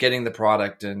damages and getting the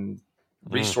product and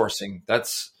resourcing.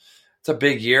 It's a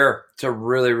big year. It's a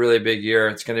really, really big year.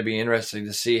 It's going to be interesting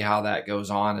to see how that goes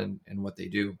on and what they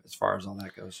do as far as all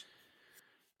that goes.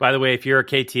 By the way, if you're a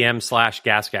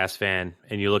KTM/Gas fan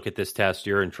and you look at this test,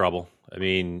 you're in trouble. I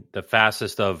mean, the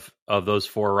fastest of those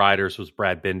 4 riders was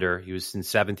Brad Binder. He was in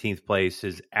 17th place.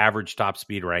 His average top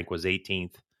speed rank was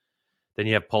 18th. Then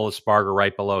you have Pol Espargaro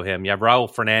right below him. You have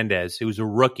Raul Fernandez, who was a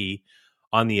rookie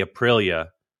on the Aprilia.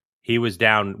 He was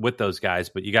down with those guys,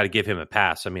 but you got to give him a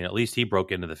pass. I mean, at least he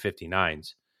broke into the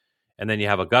 59s. And then you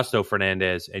have Augusto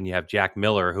Fernandez and you have Jack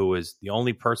Miller, who was the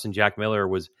only person Jack Miller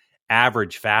was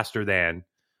average faster than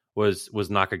was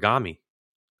Nakagami.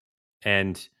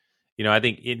 And, I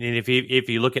think if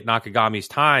you look at Nakagami's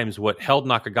times, what held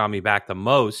Nakagami back the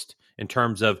most in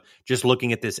terms of just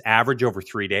looking at this average over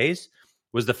 3 days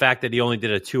was the fact that he only did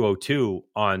a 2:02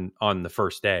 on the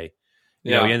first day.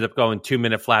 He ended up going 2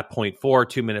 minute flat 0.4,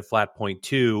 2 minute flat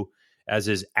 0.2 as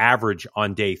his average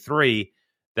on day 3.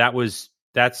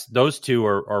 Those two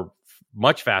are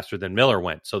much faster than Miller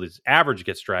went. So this average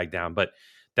gets dragged down, but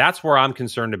that's where I'm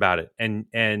concerned about it.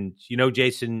 And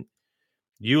Jason,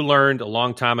 you learned a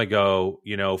long time ago,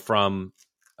 from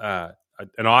an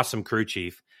awesome crew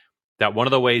chief, that one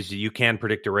of the ways that you can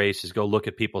predict a race is go look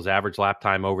at people's average lap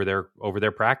time over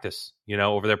their practice,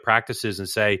 over their practices, and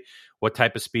say, what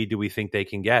type of speed do we think they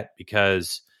can get?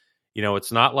 Because,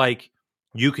 it's not like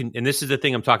you can, and this is the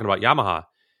thing I'm talking about Yamaha.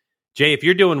 Jay, if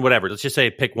you're doing whatever, let's just say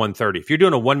pick 1:30. If you're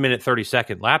doing a 1 minute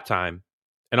 30-second lap time,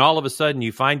 and all of a sudden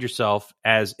you find yourself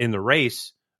as in the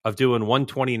race of doing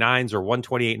 1:29s or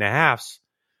 1:28.5s,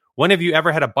 when have you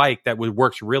ever had a bike that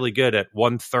works really good at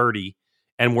 1:30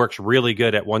 and works really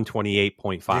good at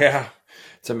 1:28.5? Yeah,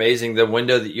 it's amazing the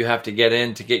window that you have to get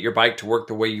in to get your bike to work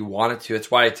the way you want it to. It's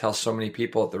why I tell so many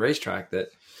people at the racetrack that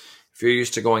if you're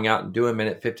used to going out and doing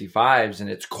minute 55s and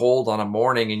it's cold on a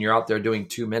morning and you're out there doing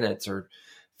 2 minutes or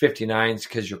 59s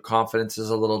because your confidence is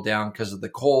a little down because of the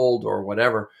cold or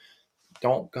whatever,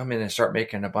 don't come in and start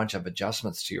making a bunch of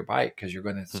adjustments to your bike because you're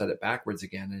going to set it backwards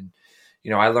again. And,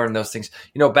 I learned those things.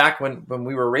 Back when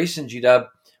we were racing GW,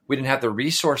 we didn't have the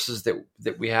resources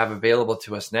that we have available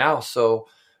to us now. So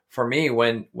for me,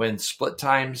 when split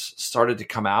times started to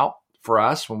come out for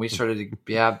us, when we started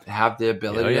to have the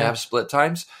ability to have split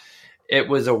times, it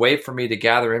was a way for me to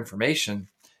gather information.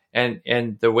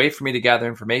 And the way for me to gather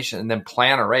information and then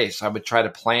plan a race, I would try to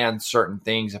plan certain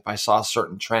things if I saw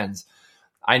certain trends.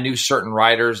 I knew certain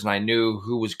riders and I knew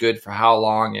who was good for how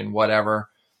long and whatever.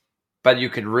 But you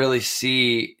could really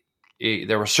see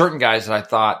there were certain guys that I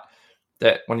thought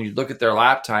that when you look at their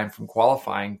lap time from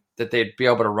qualifying, that they'd be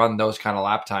able to run those kind of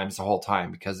lap times the whole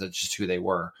time because it's just who they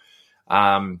were.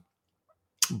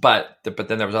 But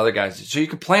then there was other guys. So you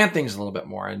could plan things a little bit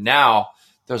more. And now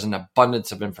there's an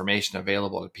abundance of information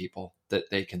available to people that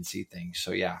they can see things.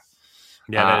 So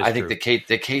I think the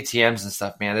KTMs and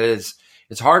stuff, man,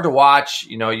 it's hard to watch.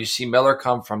 You see Miller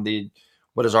come from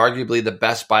what is arguably the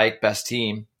best bike, best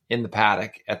team in the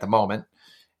paddock at the moment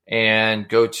and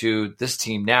go to this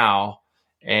team now.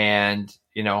 And,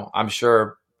 I'm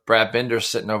sure Brad Binder's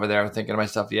sitting over there thinking to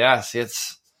myself, yes,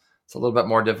 it's a little bit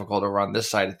more difficult over on this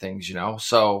side of things,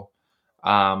 So,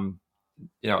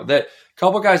 that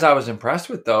couple guys I was impressed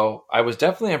with, though, I was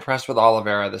definitely impressed with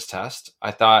Oliveira this test.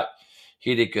 I thought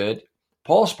he did good.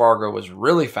 Pol Espargaro was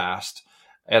really fast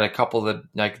at a couple of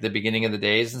the beginning of the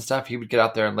days and stuff. He would get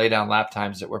out there and lay down lap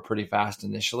times that were pretty fast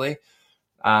initially.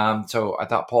 So I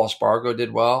thought Pol Espargaro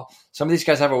did well. Some of these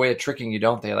guys have a way of tricking you,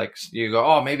 don't they? Like you go,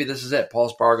 oh, maybe this is it.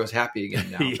 Pol Espargaro's happy again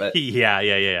now. But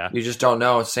yeah. You just don't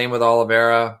know. Same with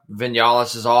Oliveira.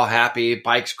 Vinales is all happy.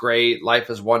 Bike's great. Life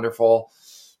is wonderful.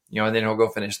 And then he'll go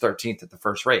finish 13th at the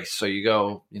first race. So you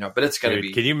go, but it's going to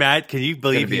be. Can you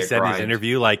believe he said in his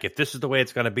interview, like, if this is the way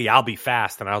it's going to be, I'll be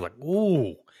fast. And I was like,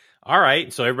 ooh, all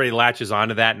right. So everybody latches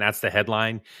onto that, and that's the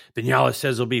headline. Vinales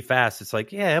says he'll be fast. It's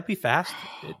like, yeah, he'll be fast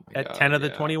at 10 of the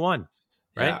 21,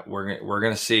 right? Yeah, we're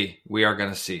going to see. We are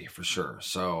going to see for sure.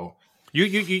 So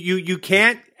you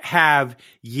can't have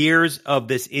years of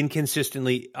this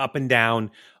inconsistently up and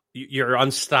down. You're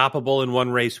unstoppable in one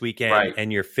race weekend, right,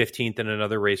 and you're 15th in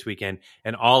another race weekend,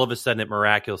 and all of a sudden it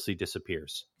miraculously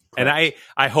disappears. Correct. And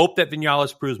I hope that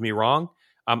Vinales proves me wrong.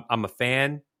 I'm a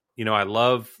fan. I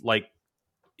love like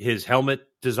his helmet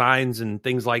designs and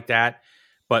things like that.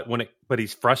 But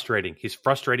he's frustrating. He's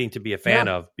frustrating to be a fan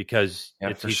of because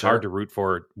he's hard to root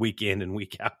for week in and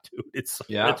week out, dude. It's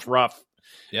rough.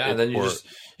 Yeah, and then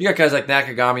you got guys like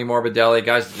Nakagami, Morbidelli,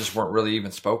 guys that just weren't really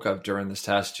even spoke of during this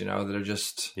test, that are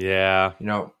just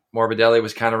Morbidelli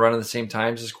was kind of running the same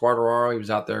times as Quartararo. He was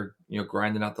out there,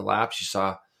 grinding out the laps. You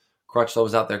saw Crutchlow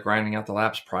was out there grinding out the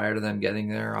laps prior to them getting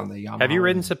there on the Yamaha. Have you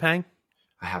ridden Sepang?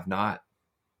 I have not.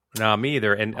 No, me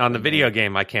either. And on the video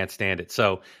game, I can't stand it.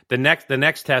 So the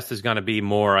next test is going to be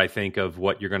more, I think, of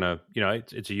what you're going to,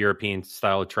 it's a European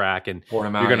style of track, and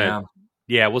you're going to.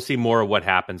 Yeah, we'll see more of what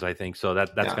happens, I think. So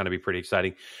that's going to be pretty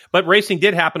exciting. But racing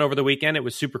did happen over the weekend. It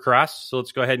was Supercross. So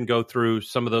let's go ahead and go through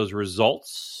some of those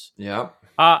results. Yeah.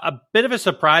 A bit of a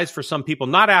surprise for some people,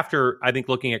 not after, I think,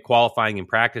 looking at qualifying and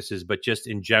practices, but just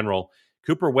in general.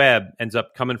 Cooper Webb ends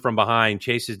up coming from behind,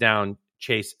 chases down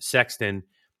Chase Sexton,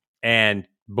 and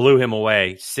blew him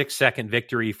away. 6-second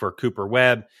victory for Cooper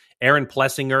Webb. Aaron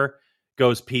Plessinger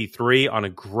goes P3 on a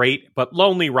great but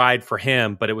lonely ride for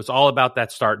him, but it was all about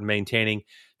that start and maintaining.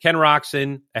 Ken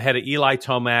Roczen ahead of Eli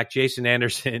Tomac. Jason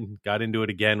Anderson got into it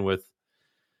again with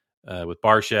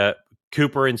Barcia.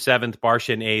 Cooper in 7th,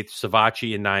 Barcia in 8th,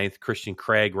 Savacci in 9th, Christian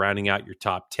Craig rounding out your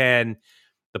top 10.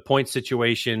 The point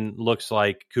situation looks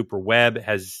like Cooper Webb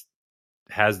has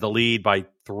the lead by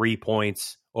 3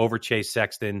 points over Chase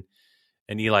Sexton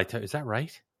and Eli. Is that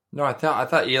right? No, I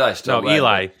thought Eli still led.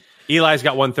 Eli. Eli's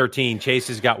got 113. Chase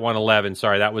has got 111.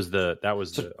 Sorry, that was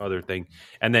the other thing.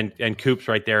 And Coop's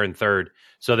right there in 3rd.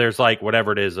 So there's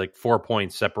whatever it is, 4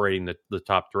 points separating the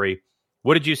top 3.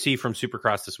 What did you see from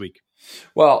Supercross this week?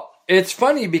 Well, it's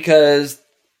funny because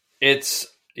it's,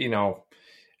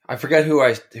 I forget who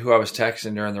I was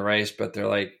texting during the race, but they're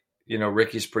like,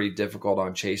 Ricky's pretty difficult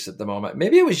on Chase at the moment.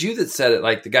 Maybe it was you that said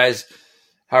it, the guy's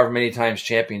however many times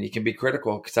champion, he can be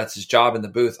critical because that's his job in the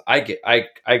booth. I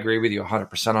agree with you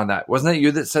 100% on that. Wasn't it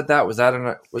you that said that? Was that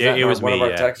one of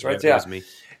our texts, right? Yeah, it was me.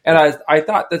 And I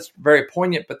thought that's very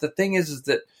poignant. But the thing is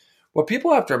that what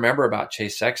people have to remember about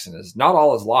Chase Sexton is not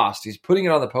all is lost. He's putting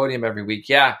it on the podium every week.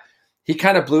 Yeah, he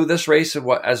kind of blew this race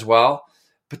as well.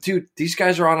 But dude, these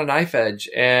guys are on a knife edge,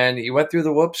 and he went through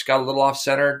the whoops, got a little off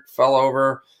center, fell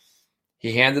over.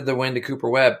 He handed the win to Cooper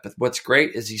Webb. But what's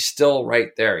great is he's still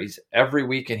right there. He's every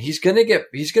week, and he's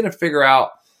gonna figure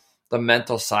out the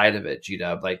mental side of it,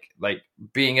 G-Dub, like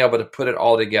being able to put it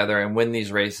all together and win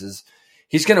these races.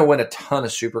 He's gonna win a ton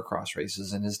of Supercross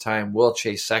races in his time. Will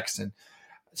Chase Sexton.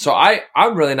 So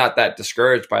I'm really not that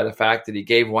discouraged by the fact that he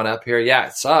gave one up here. Yeah,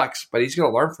 it sucks, but he's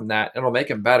gonna learn from that. It'll make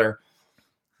him better.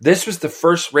 This was the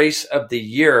first race of the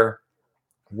year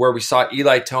where we saw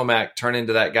Eli Tomac turn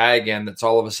into that guy again that's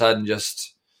all of a sudden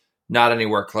just not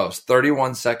anywhere close.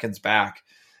 31 seconds back.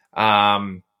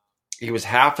 He was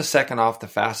half a second off the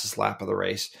fastest lap of the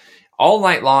race. All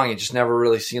night long, it just never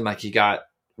really seemed like he got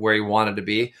where he wanted to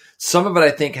be. Some of it,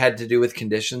 I think, had to do with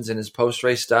conditions in his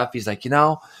post-race stuff. He's like,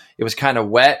 it was kind of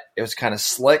wet. It was kind of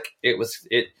slick.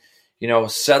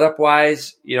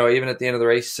 Setup-wise, even at the end of the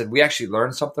race, he said, we actually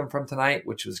learned something from tonight,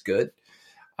 which was good.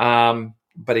 But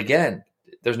again,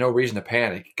 there's no reason to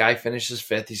panic. Guy finishes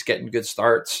 5th. He's getting good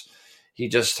starts. He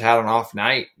just had an off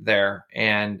night there.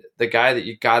 And the guy that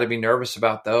you got to be nervous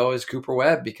about, though, is Cooper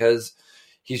Webb, because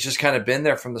he's just kind of been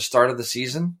there from the start of the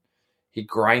season. He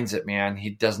grinds it, man. He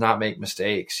does not make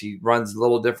mistakes. He runs a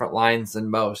little different lines than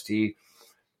most. He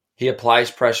applies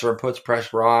pressure and puts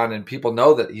pressure on, and people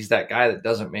know that he's that guy that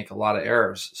doesn't make a lot of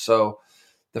errors. So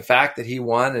the fact that he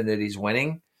won and that he's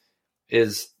winning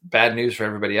is bad news for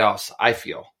everybody else, I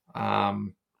feel.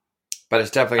 But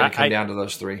it's definitely going to come down to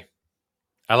those 3.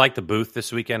 I like the booth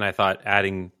this weekend. I thought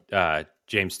adding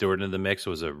James Stewart into the mix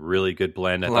was a really good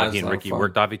blend. I thought he and Ricky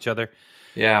worked off each other.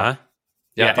 Yeah. Huh?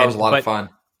 Yeah, I thought it was a lot of fun.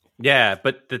 Yeah,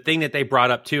 but the thing that they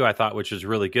brought up too, I thought, which was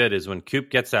really good, is when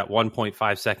Coop gets that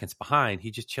 1.5 seconds behind,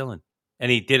 he's just chilling. And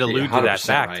he did allude to that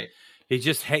fact. Right.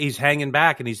 He's hanging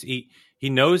back, and he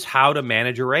knows how to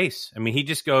manage a race. I mean, he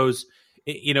just goes,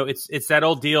 it's that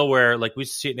old deal where, like, we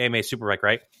see it in AMA Superbike,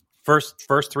 right? First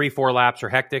 3-4 laps are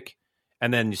hectic,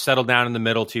 and then you settle down in the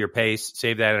middle to your pace,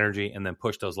 save that energy, and then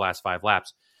push those last 5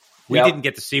 laps. We didn't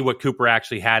get to see what Cooper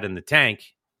actually had in the tank,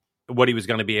 what he was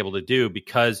going to be able to do,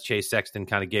 because Chase Sexton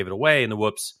kind of gave it away in the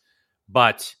whoops.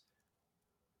 But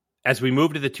as we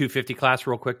move to the 250 class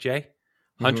real quick, Jay,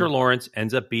 Hunter Lawrence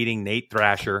ends up beating Nate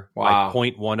Thrasher by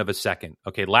 0.1 of a second.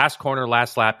 Okay, last corner,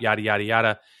 last lap, yada, yada,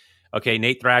 yada. Okay,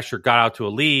 Nate Thrasher got out to a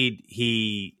lead.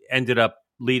 He ended up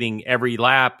leading every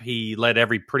lap. He led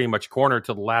every pretty much corner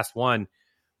to the last one.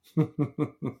 Did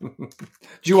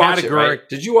you watch it, right?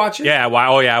 Did you watch it? Yeah.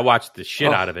 I watched the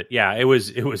shit out of it. Yeah, it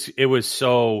was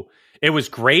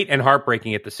great and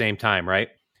heartbreaking at the same time, right?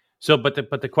 So, but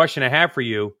the question I have for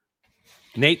you,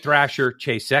 Nate Thrasher,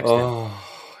 Chase Sexton. Oh,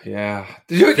 yeah.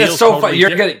 Dude, that's so funny.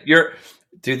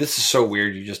 Dude, this is so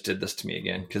weird. You just did this to me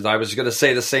again because I was going to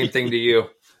say the same thing to you.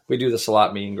 We do this a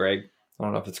lot, me and Greg. I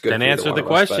don't know if it's good. Then answer the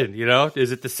question.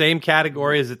 Is it the same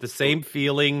category? Is it the same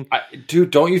feeling?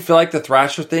 Dude, don't you feel like the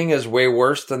Thrasher thing is way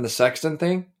worse than the Sexton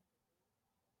thing?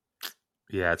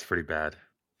 Yeah, it's pretty bad.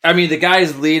 I mean, the guy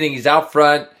is leading. He's out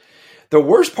front. The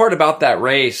worst part about that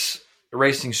race,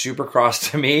 racing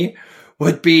Supercross to me,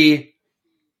 would be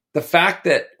the fact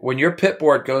that when your pit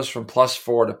board goes from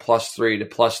 +4 to +3 to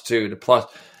 +2 to plus,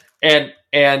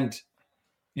 and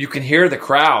you can hear the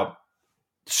crowd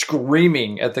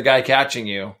screaming at the guy catching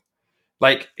you,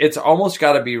 like it's almost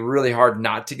got to be really hard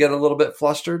not to get a little bit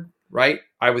flustered, right?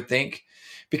 I would think,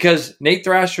 because Nate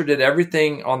Thrasher did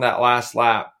everything on that last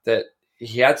lap that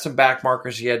he had some back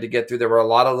markers he had to get through. There were a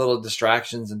lot of little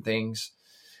distractions and things.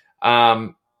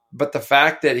 But the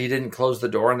fact that he didn't close the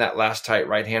door in that last tight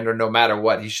right-hander, no matter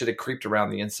what, he should have creeped around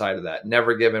the inside of that.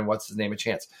 Never given what's his name a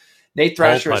chance. Nate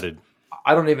Thrasher,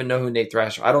 I don't even know who Nate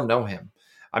Thrasher. I don't know him.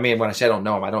 I mean, when I say I don't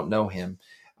know him, I don't know him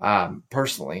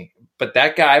personally. But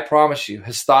that guy, I promise you,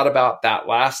 has thought about that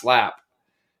last lap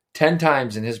 10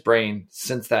 times in his brain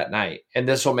since that night. And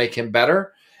this will make him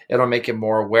better. It'll make him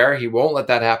more aware. He won't let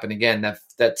that happen again.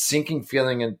 That sinking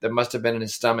feeling that must have been in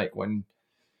his stomach when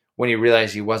he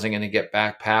realized he wasn't going to get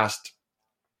back past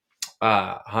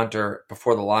Hunter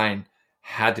before the line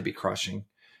had to be crushing.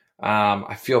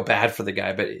 I feel bad for the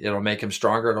guy, but it'll make him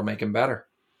stronger. It'll make him better.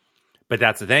 But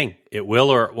that's the thing. It will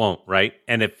or it won't, right?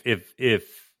 And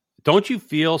if don't you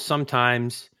feel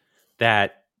sometimes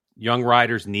that young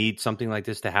riders need something like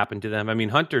this to happen to them? I mean,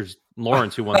 Hunter's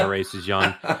Lawrence, who won the race, is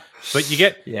young. But you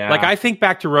get, like, I think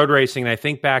back to road racing, and I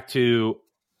think back to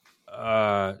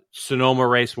Sonoma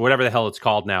race, whatever the hell it's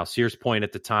called now, Sears Point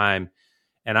at the time.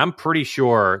 And I'm pretty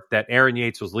sure that Aaron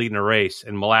Yates was leading a race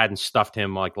and Mladen stuffed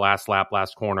him like last lap,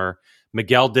 last corner.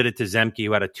 Miguel did it to Zemke,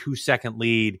 who had a 2-second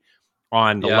lead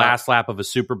on the last lap of a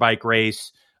superbike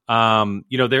race.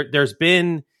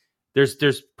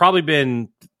 There's probably been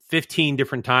 15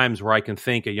 different times where I can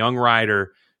think a young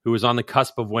rider who was on the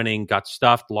cusp of winning, got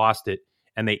stuffed, lost it,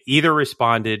 and they either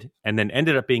responded and then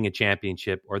ended up being a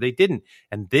championship or they didn't.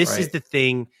 And this is the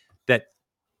thing that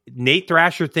Nate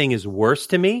Thrasher thing is worse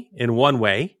to me in one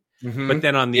way. Mm-hmm. But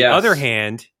then on the other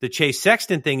hand, the Chase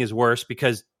Sexton thing is worse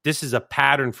because this is a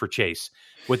pattern for Chase.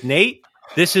 With Nate,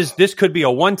 this could be a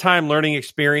one-time learning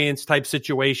experience type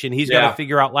situation. He's going to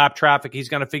figure out lap traffic. He's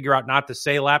going to figure out not to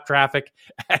say lap traffic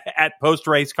at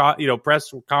post-race,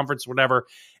 press conference, whatever.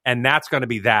 And that's going to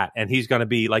be that. And he's going to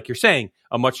be, like you're saying,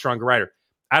 a much stronger rider.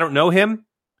 I don't know him,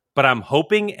 but I'm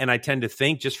hoping, and I tend to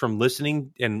think just from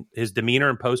listening and his demeanor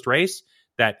in post-race,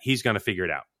 that he's going to figure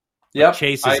it out. Yeah,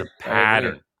 Chase is a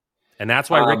pattern. And that's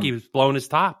why Ricky was blowing his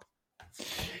top.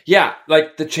 Yeah,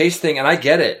 like the Chase thing, and I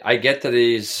get it. I get that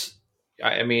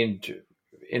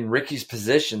in Ricky's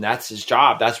position, that's his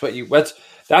job. That's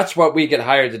what we get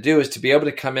hired to do, is to be able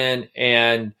to come in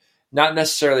and not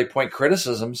necessarily point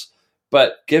criticisms,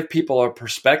 but give people a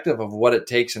perspective of what it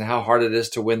takes and how hard it is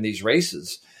to win these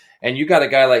races. And you got a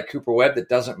guy like Cooper Webb that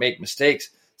doesn't make mistakes.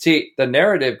 See, the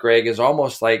narrative, Greg, is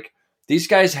almost like these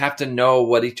guys have to know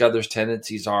what each other's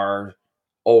tendencies are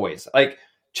always. Like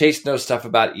Chase knows stuff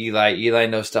about Eli. Eli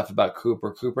knows stuff about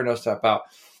Cooper. Cooper knows stuff about...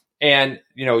 And,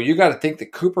 you got to think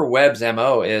that Cooper Webb's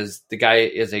MO is the guy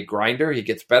is a grinder. He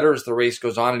gets better as the race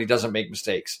goes on and he doesn't make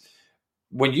mistakes.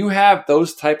 When you have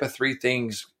those type of three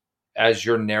things as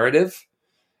your narrative,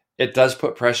 it does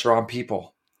put pressure on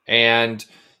people. And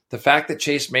the fact that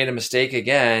Chase made a mistake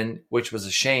again, which was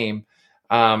a shame,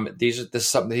 this is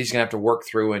something that he's going to have to work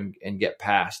through and get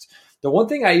past. The one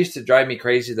thing I used to drive me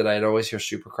crazy that I'd always hear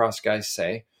Supercross guys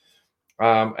say,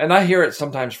 and I hear it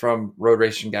sometimes from road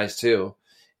racing guys too,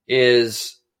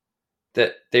 is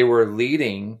that they were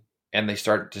leading and they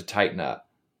started to tighten up.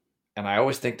 And I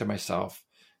always think to myself,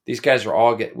 these guys we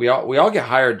all get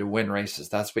hired to win races.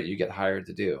 That's what you get hired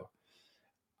to do.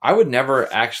 I would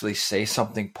never actually say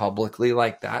something publicly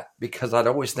like that because I'd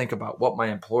always think about what my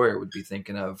employer would be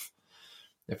thinking of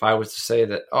if I was to say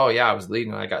that, oh yeah, I was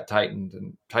leading and I got tightened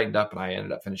up and I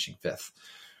ended up finishing 5th.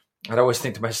 I'd always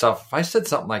think to myself, if I said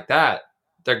something like that,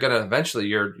 they're going to eventually,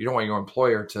 you don't want your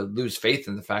employer to lose faith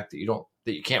in the fact that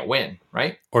you can't win,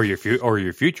 right? Or your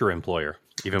future employer,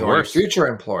 even worse. Your future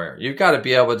employer. You've got to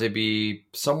be able to be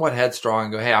somewhat headstrong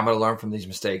and go, hey, I'm going to learn from these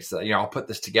mistakes. I'll put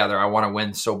this together. I want to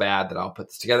win so bad that I'll put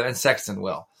this together. And Sexton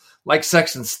will. Like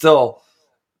Sexton still,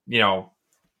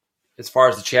 as far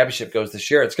as the championship goes this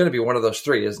year, it's going to be one of those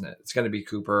three, isn't it? It's going to be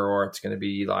Cooper or it's going to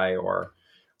be Eli or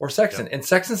Sexton. Yep. And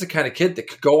Sexton's the kind of kid that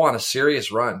could go on a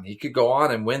serious run. He could go on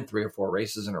and win 3 or 4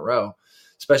 races in a row,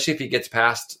 especially if he gets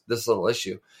past this little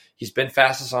issue. He's been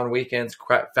fastest on weekends,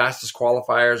 fastest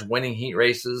qualifiers, winning heat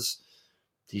races.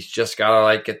 He's just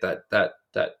got to get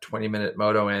that 20-minute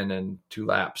moto in 2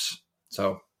 laps.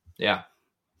 So, yeah.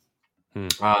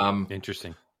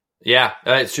 Interesting. Yeah.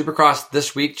 Supercross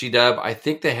this week, G-Dub. I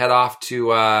think they head off to,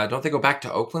 don't they go back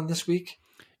to Oakland this week?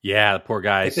 Yeah, the poor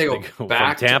guys. They go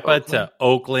back from Tampa to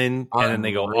Oakland, and then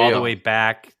they go all the way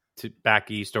back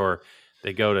east, or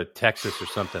they go to Texas or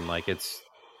something.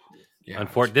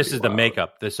 Unfortunately, this is the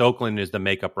makeup. This Oakland is the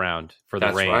makeup round for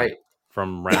the rain. Right.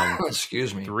 From round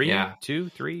excuse me, 3, yeah. 2,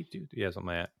 3, 2, yeah, something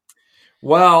like that.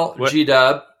 Well,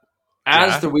 G-Dub,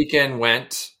 as the weekend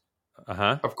went,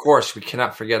 of course, we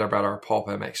cannot forget about our Pulp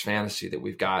MX fantasy that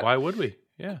we've got. Why would we?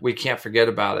 Yeah, we can't forget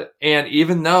about it. And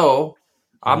even though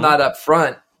I'm not up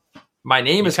front, my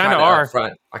name is kind of up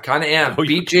front. I kind of am.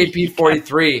 Beat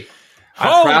JP43.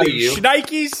 I'm proud of you.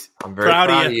 Shnikes. I'm very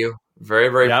proud of you. Very,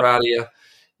 very proud of you.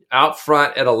 Out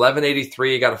front at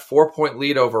 1183, got a 4-point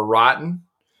lead over Rotten.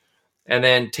 And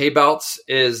then Tay Belts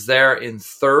is there in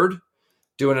third,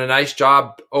 doing a nice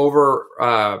job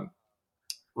over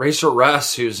Racer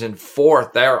Russ, who's in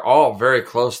fourth. They're all very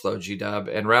close, though, G-Dub.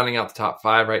 And rounding out the top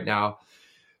 5 right now,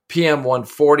 PM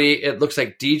 140. It looks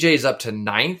like DJ's up to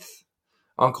 9th.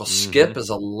 Uncle Skip is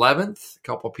 11th. A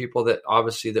couple of people that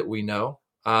obviously that we know.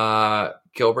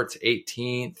 Gilbert's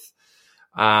 18th.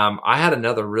 I had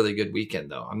another really good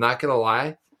weekend, though. I'm not going to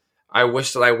lie. I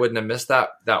wish that I wouldn't have missed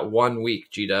that 1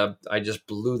 week, G-Dub. I just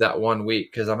blew that 1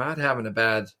 week because I'm not having a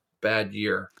bad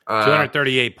year.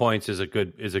 238 points is a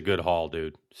good haul,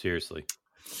 dude. Seriously.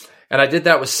 And I did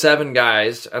that with 7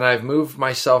 guys, and I've moved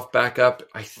myself back up,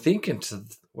 I think, into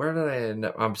where did I end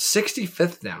up? I'm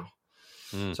 65th now.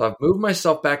 So I've moved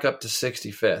myself back up to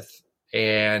 65th.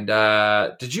 And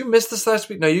did you miss this last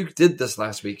week? No, you did this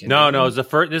last weekend. No, it was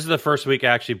this is the first week I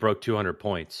actually broke 200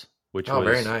 points, which was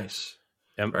very nice.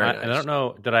 And I don't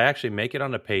know, did I actually make it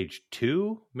on to page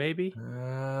 2, maybe?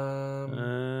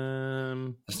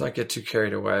 Let's not get too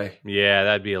carried away. Yeah,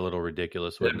 that'd be a little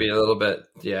ridiculous. It'd be a little bit.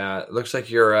 Yeah, it looks like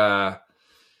you're.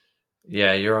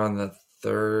 You're on the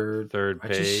third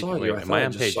page. I just saw you. Am I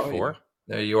on page 4?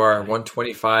 There you are,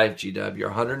 125, G-Dub. You're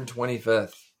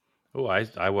 125th. Oh,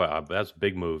 that's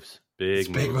big moves. Big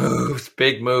moves.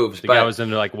 I think I was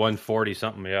into 140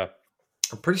 something. Yeah,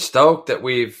 I'm pretty stoked that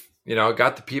we've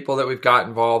got the people that we've got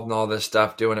involved in all this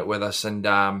stuff doing it with us, and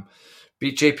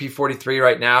Beat JP43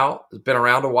 right now has been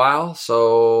around a while,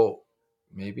 so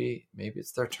maybe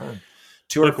it's their turn.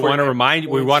 Look, we want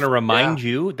to remind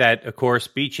you that, of course,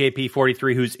 Beat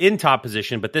JP43, who's in top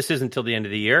position, but this isn't until the end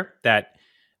of the year, that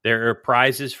there are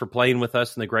prizes for playing with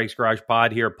us in the Greg's Garage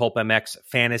Pod here at Pulp MX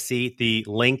Fantasy. The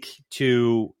link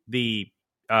to the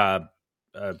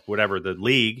the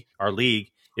league, our league,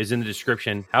 is in the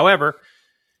description. However,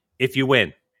 if you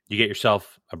win, you get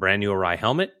yourself a brand new Arai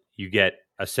helmet. You get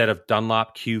a set of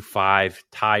Dunlop Q5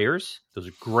 tires. Those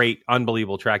are great,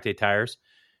 unbelievable track day tires.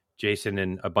 Jason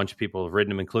and a bunch of people have ridden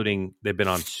them, including they've been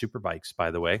on Superbikes,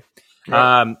 by the way.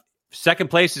 Right. Second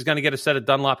place is going to get a set of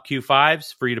Dunlop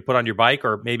Q5s for you to put on your bike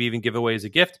or maybe even give away as a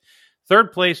gift.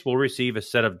 Third place will receive a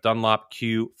set of Dunlop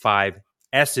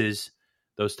Q5Ss.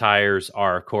 Those tires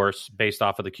are, of course, based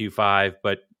off of the Q5,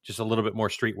 but just a little bit more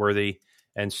street worthy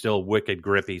and still wicked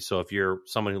grippy. So if you're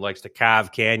someone who likes to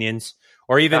calve canyons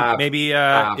or even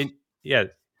dude,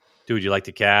 you like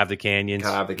to calve the canyons?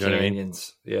 Calve the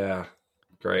canyons. I mean? Yeah.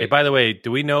 Great. Hey, by the way,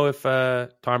 do we know if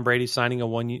Tom Brady's signing a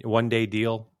one-day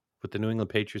deal with the New England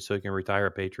Patriots so he can retire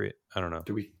a Patriot? I don't know.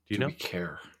 Do we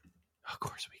care? Of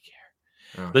course we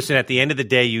care. Okay. Listen, at the end of the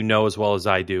day, you know as well as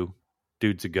I do,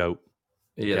 dude's a GOAT.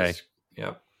 Yes. Okay?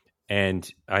 Yep.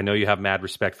 And I know you have mad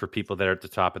respect for people that are at the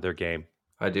top of their game.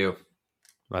 I do.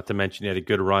 Not to mention you had a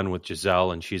good run with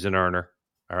Giselle, and she's an earner.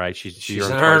 All right, she's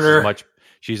an earner. As much.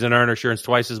 She's an earner. She earns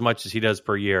twice as much as he does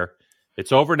per year.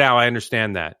 It's over now. I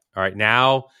understand that. All right,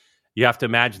 now you have to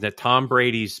imagine that Tom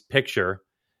Brady's picture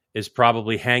is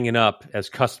probably hanging up as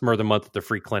customer of the month at the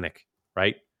free clinic,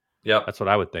 right? Yep. That's what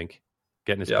I would think.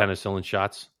 Getting his penicillin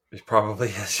shots. It probably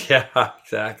is. Yeah,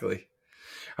 exactly.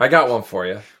 I got one for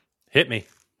you. Hit me.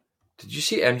 Did you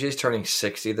see MJ's turning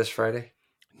 60 this Friday?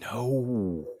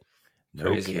 No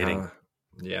Crazy, kidding. Huh?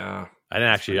 Yeah. I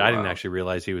didn't actually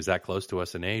realize he was that close to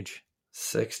us in age.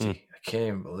 60. I can't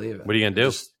even believe it. What are you gonna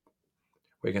do?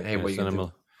 What are you gonna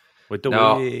do?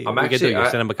 I'm actually going to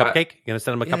send him a cupcake. You going to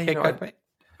send him a cupcake?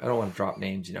 I don't want to drop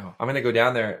names. I'm going to go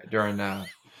down there during. Now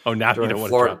you don't want to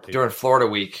drop during Florida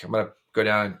week. I'm going to go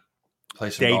down and play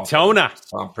some Daytona. Golf.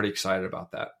 So I'm pretty excited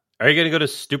about that. Are you going to go to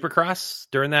Supercross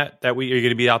during that week? Are you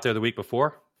going to be out there the week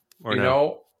before? Or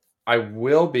no? I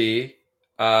will be.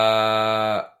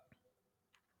 I'm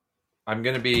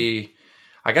going to be.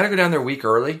 I got to go down there a week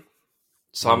early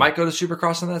So I might go to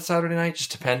Supercross on that Saturday night,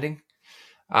 just depending.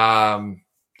 Then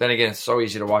again, it's so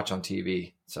easy to watch on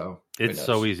TV. So it's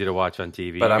so easy to watch on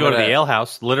TV. But you go to the Ale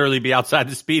House, literally be outside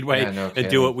the Speedway and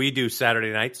do what we do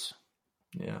Saturday nights.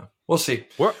 Yeah, we'll see.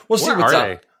 We'll see what's up.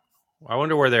 They? I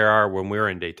wonder where they are when we're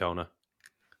in Daytona.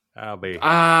 That'll be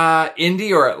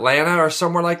Indy or Atlanta or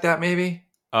somewhere like that, maybe.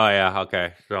 Oh yeah,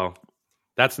 okay. So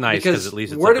that's nice because at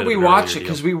least it's where did we watch it?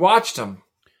 Because we watched them.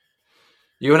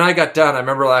 You and I got done. I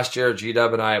remember last year,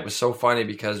 G-Dub and I. It was so funny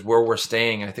because where we're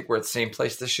staying, I think we're at the same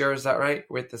place this year. Is that right?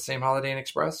 We're at the same Holiday Inn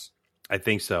Express. I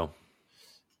think so.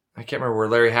 I can't remember where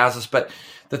Larry has us, but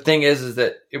the thing is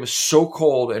that it was so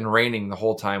cold and raining the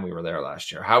whole time we were there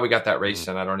last year. How we got that race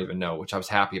in, I don't even know, which I was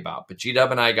happy about. But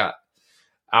G-Dub and I got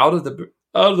out of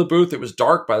the booth. It was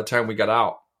dark by the time we got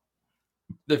out,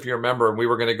 if you remember. And we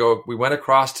were going to go. We went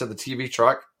across to the TV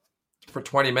truck for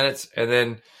 20 minutes, and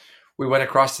then we went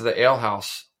across to the Ale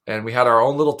House, and we had our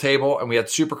own little table, and we had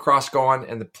Supercross going,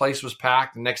 and the place was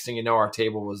packed. And next thing you know, our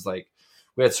table was like,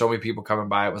 we had so many people coming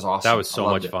by. It was awesome. That was so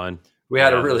much fun. We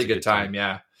had a really good time.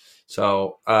 Yeah.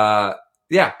 So,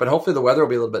 yeah, but hopefully the weather will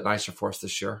be a little bit nicer for us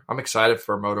this year. I'm excited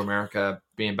for Moto America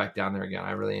being back down there again.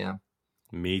 I really am.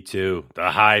 Me too. The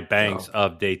high banks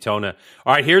of Daytona.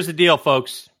 All right, here's the deal,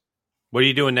 folks. What are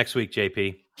you doing next week,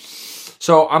 JP?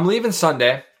 So I'm leaving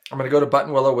Sunday. I'm going to go to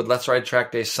Buttonwillow with Let's Ride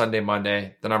Track Day Sunday,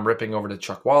 Monday. Then I'm ripping over to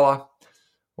Chuckwalla,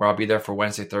 where I'll be there for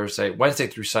Wednesday through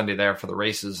Sunday there for the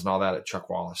races and all that at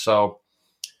Chuckwalla. So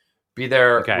be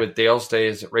there with Dale's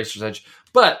Days at Racer's Edge.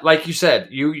 But like you said,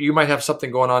 you might have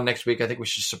something going on next week. I think we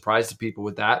should surprise the people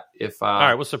with that. All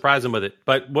right, we'll surprise them with it.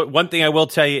 But one thing I will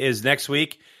tell you is next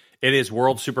week, it is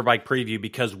World Superbike Preview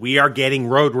because we are getting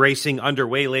road racing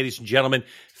underway, ladies and gentlemen.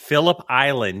 Phillip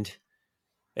Island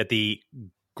at the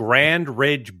Grand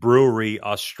Ridge Brewery,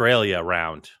 Australia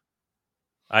round.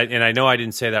 I know I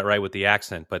didn't say that right with the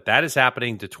accent, but that is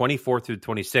happening the 24th through the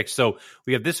 26th. So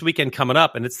we have this weekend coming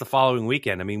up, and it's the following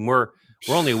weekend. I mean, we're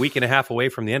only a week and a half away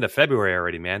from the end of February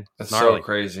already, man. That's so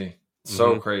crazy.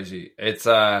 So crazy. It's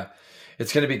going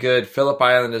to be good. Phillip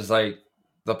Island is like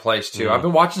the place too. I've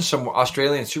been watching some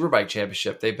Australian Superbike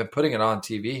Championship. They've been putting it on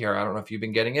TV here. I don't know if you've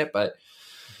been getting it, but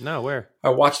no, where? I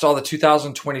watched all the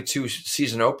 2022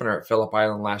 season opener at Phillip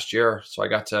Island last year. So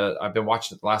I've been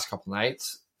watching it the last couple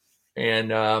nights.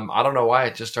 And I don't know why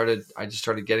I just started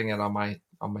getting it on my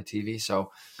TV.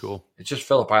 So cool. It's just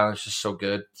Phillip Island. It's just so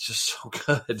good. It's just so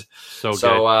good.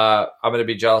 So I'm going to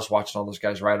be jealous watching all those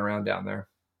guys ride around down there.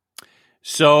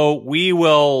 So we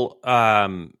will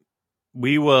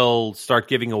start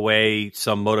giving away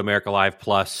some Moto America Live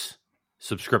Plus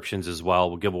subscriptions as well.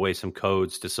 We'll give away some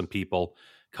codes to some people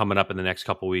coming up in the next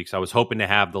couple of weeks. I was hoping to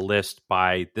have the list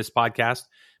by this podcast,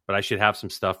 but I should have some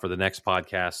stuff for the next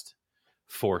podcast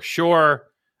for sure.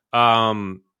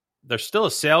 There's still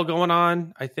a sale going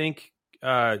on, I think.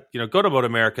 Go to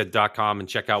motoamerica.com and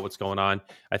check out what's going on.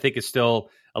 I think it's still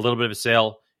a little bit of a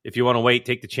sale. If you want to wait,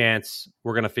 take the chance.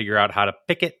 We're going to figure out how to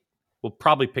pick it. We'll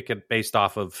probably pick it based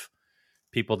off of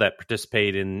people that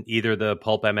participate in either the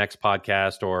Pulp MX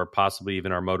podcast or possibly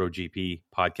even our MotoGP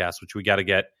podcast, which we got to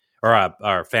get, or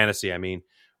our fantasy. I mean,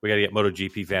 we got to get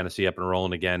MotoGP fantasy up and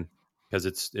rolling again because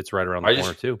it's right around the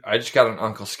corner too. I just got an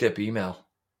Uncle Skip email.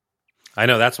 I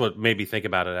know, that's what made me think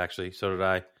about it. Actually, so did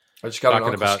I. I just got an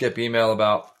Uncle Skip email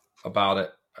about it,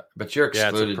 but you're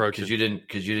excluded because you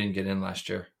didn't get in last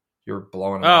year. You were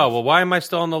blowing it off. Well, why am I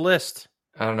still on the list?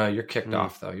 I don't know. You're kicked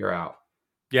off though. You're out.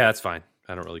 Yeah, that's fine.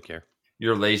 I don't really care.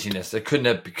 Your laziness. It could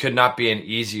not be an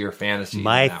easier fantasy.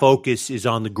 My focus is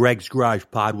on the Greg's Garage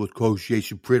Pod with Coach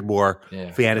Jason Pridmore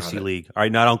Fantasy League. All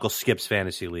right, not Uncle Skip's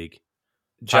Fantasy League.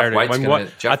 Jeff White's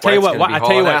I'll tell you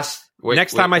what.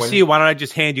 Next time I see you, why don't I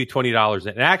just hand you $20?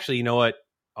 And actually, you know what?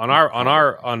 On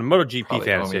MotoGP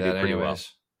Fantasy, I do pretty well.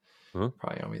 Huh?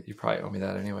 You probably owe me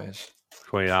that anyways.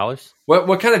 $20.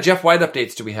 What kind of Jeff White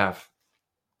updates do we have?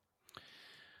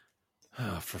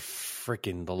 Oh, for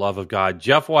freaking the love of God,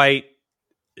 Jeff White!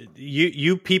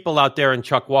 You people out there in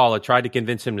Chuckwalla tried to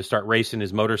convince him to start racing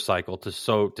his motorcycle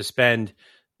to spend,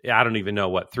 I don't even know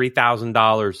what,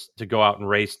 $3,000 to go out and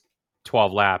race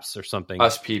 12 laps or something.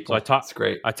 Us people. So that's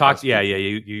great. I talked.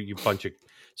 You bunch of.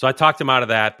 So I talked him out of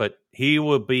that, but he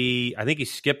will be. I think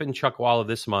he's skipping Chuckwalla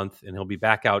this month, and he'll be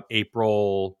back out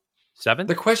April 7th.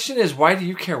 The question is, why do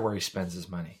you care where he spends his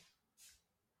money?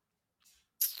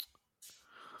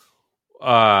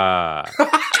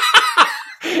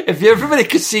 If everybody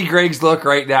could see Greg's look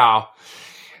right now,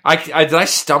 did I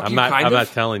stump you? I'm not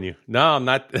telling you. No, I'm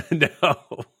not. No.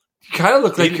 You kind of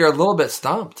look like you're a little bit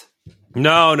stumped.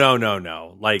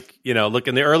 No. Like, look,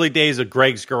 in the early days of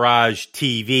Greg's Garage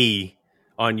TV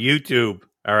on YouTube,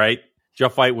 all right,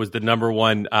 Jeff White was the number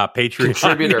one Patreon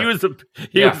Contributor. He was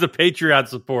a Patreon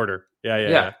supporter.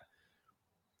 Yeah.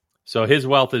 So his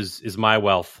wealth is my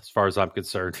wealth, as far as I'm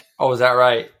concerned. Oh, is that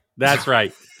right? That's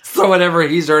right. So whatever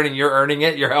he's earning, you're earning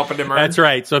it. You're helping him earn. That's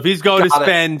right. So if he's going to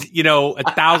spend,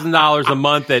 $1,000 a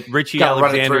month at Richie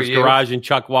Alexander's garage and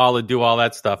Chuck Wall and do all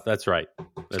that stuff, that's right.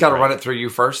 He's got to run it through you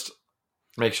first.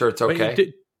 Make sure it's okay. But,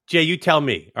 Jay, you tell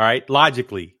me. All right,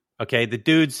 logically, okay. The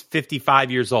dude's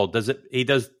 55 years old. He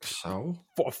does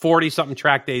 40 something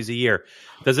track days a year.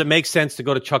 Does it make sense to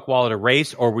go to Chuck Wall at a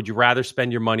race, or would you rather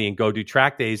spend your money and go do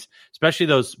track days, especially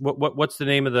those? What's the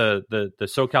name of the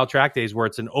SoCal track days where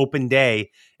it's an open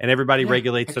day and everybody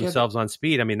regulates themselves on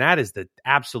speed? I mean, that is the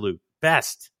absolute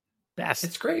best.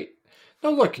 It's great.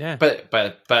 No, look,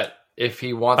 but if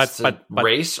he wants to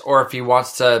race, or if he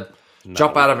wants to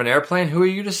jump out of an airplane, who are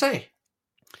you to say?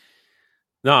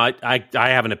 No, I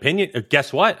have an opinion.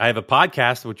 Guess what? I have a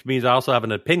podcast, which means I also have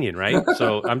an opinion, right?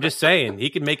 So I'm just saying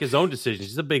he can make his own decisions.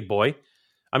 He's a big boy.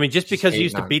 I mean, just because he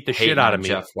used to beat the shit out of me.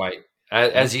 Jeff White,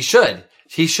 as he should.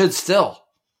 He should still.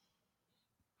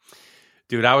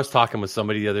 Dude, I was talking with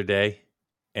somebody the other day,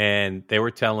 and they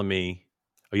were telling me,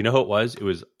 oh, you know who it was? It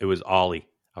was Ollie.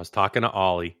 I was talking to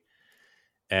Ollie,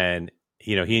 and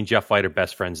he and Jeff White are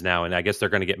best friends now, and I guess they're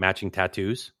going to get matching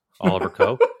tattoos, Oliver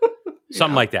Coe.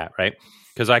 Something like that, right?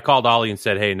 Because I called Ollie and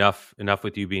said, hey, enough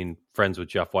with you being friends with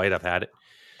Jeff White. I've had it.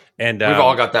 And we've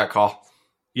all got that call.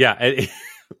 Yeah.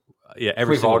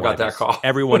 We've all got that call.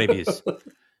 Every one of you.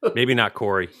 Maybe not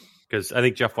Corey, because I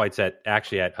think Jeff White's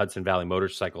actually at Hudson Valley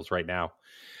Motorcycles right now.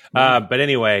 But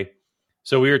anyway,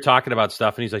 so we were talking about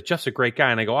stuff, and he's like, Jeff's a great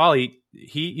guy. And I go, Ollie,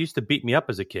 he used to beat me up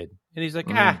as a kid. And he's like,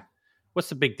 what's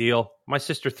the big deal? My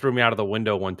sister threw me out of the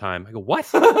window one time. I go,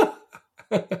 what?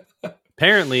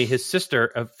 Apparently, his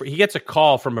sister, he gets a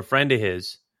call from a friend of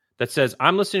his that says,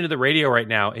 I'm listening to the radio right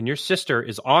now, and your sister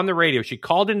is on the radio. She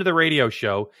called into the radio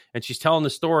show, and she's telling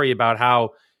the story about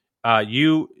how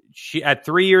she at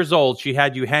 3 years old, she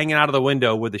had you hanging out of the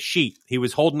window with a sheet. He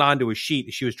was holding on to a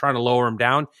sheet. She was trying to lower him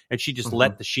down, and she just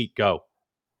let the sheet go,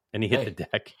 and he hit the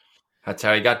deck. That's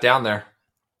how he got down there.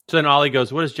 So then Ollie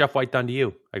goes, what has Jeff White done to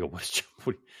you? I go, what is Jeff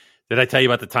White? Did I tell you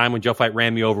about the time when Jeff White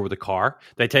ran me over with a car?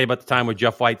 Did I tell you about the time when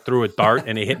Jeff White threw a dart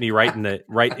and it hit me right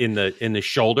in the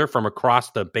shoulder from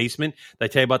across the basement? Did I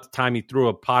tell you about the time he threw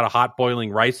a pot of hot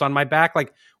boiling rice on my back?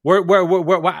 Like, where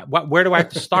do I have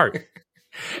to start?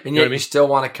 And yet you still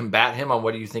want to combat him on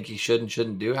what do you think he should and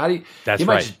shouldn't do? He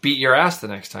might just beat your ass the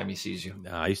next time he sees you.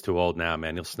 No, he's too old now,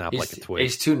 man. He'll snap like a twig.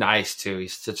 He's too nice too.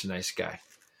 He's such a nice guy.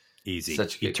 Easy.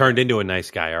 He turned into a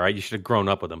nice guy. All right, you should have grown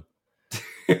up with him.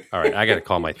 All right, I got to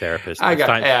call my therapist. I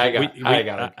got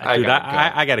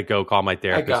to go call my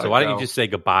therapist. So why don't you just say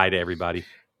goodbye to everybody?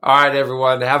 All right,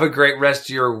 everyone. Have a great rest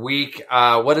of your week.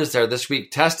 What is there this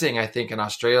week? Testing, I think, in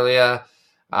Australia.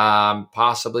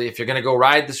 Possibly. If you're going to go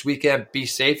ride this weekend, be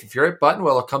safe. If you're at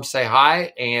Buttonwillow, come say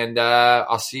hi. And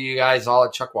I'll see you guys all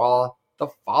at Chuck Wall the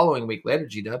following week. Later,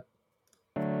 G-Dub.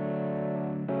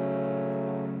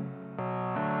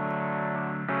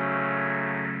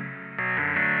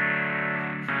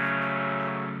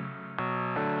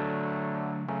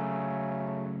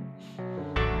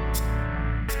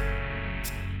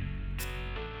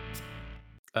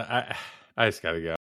 I just got to go.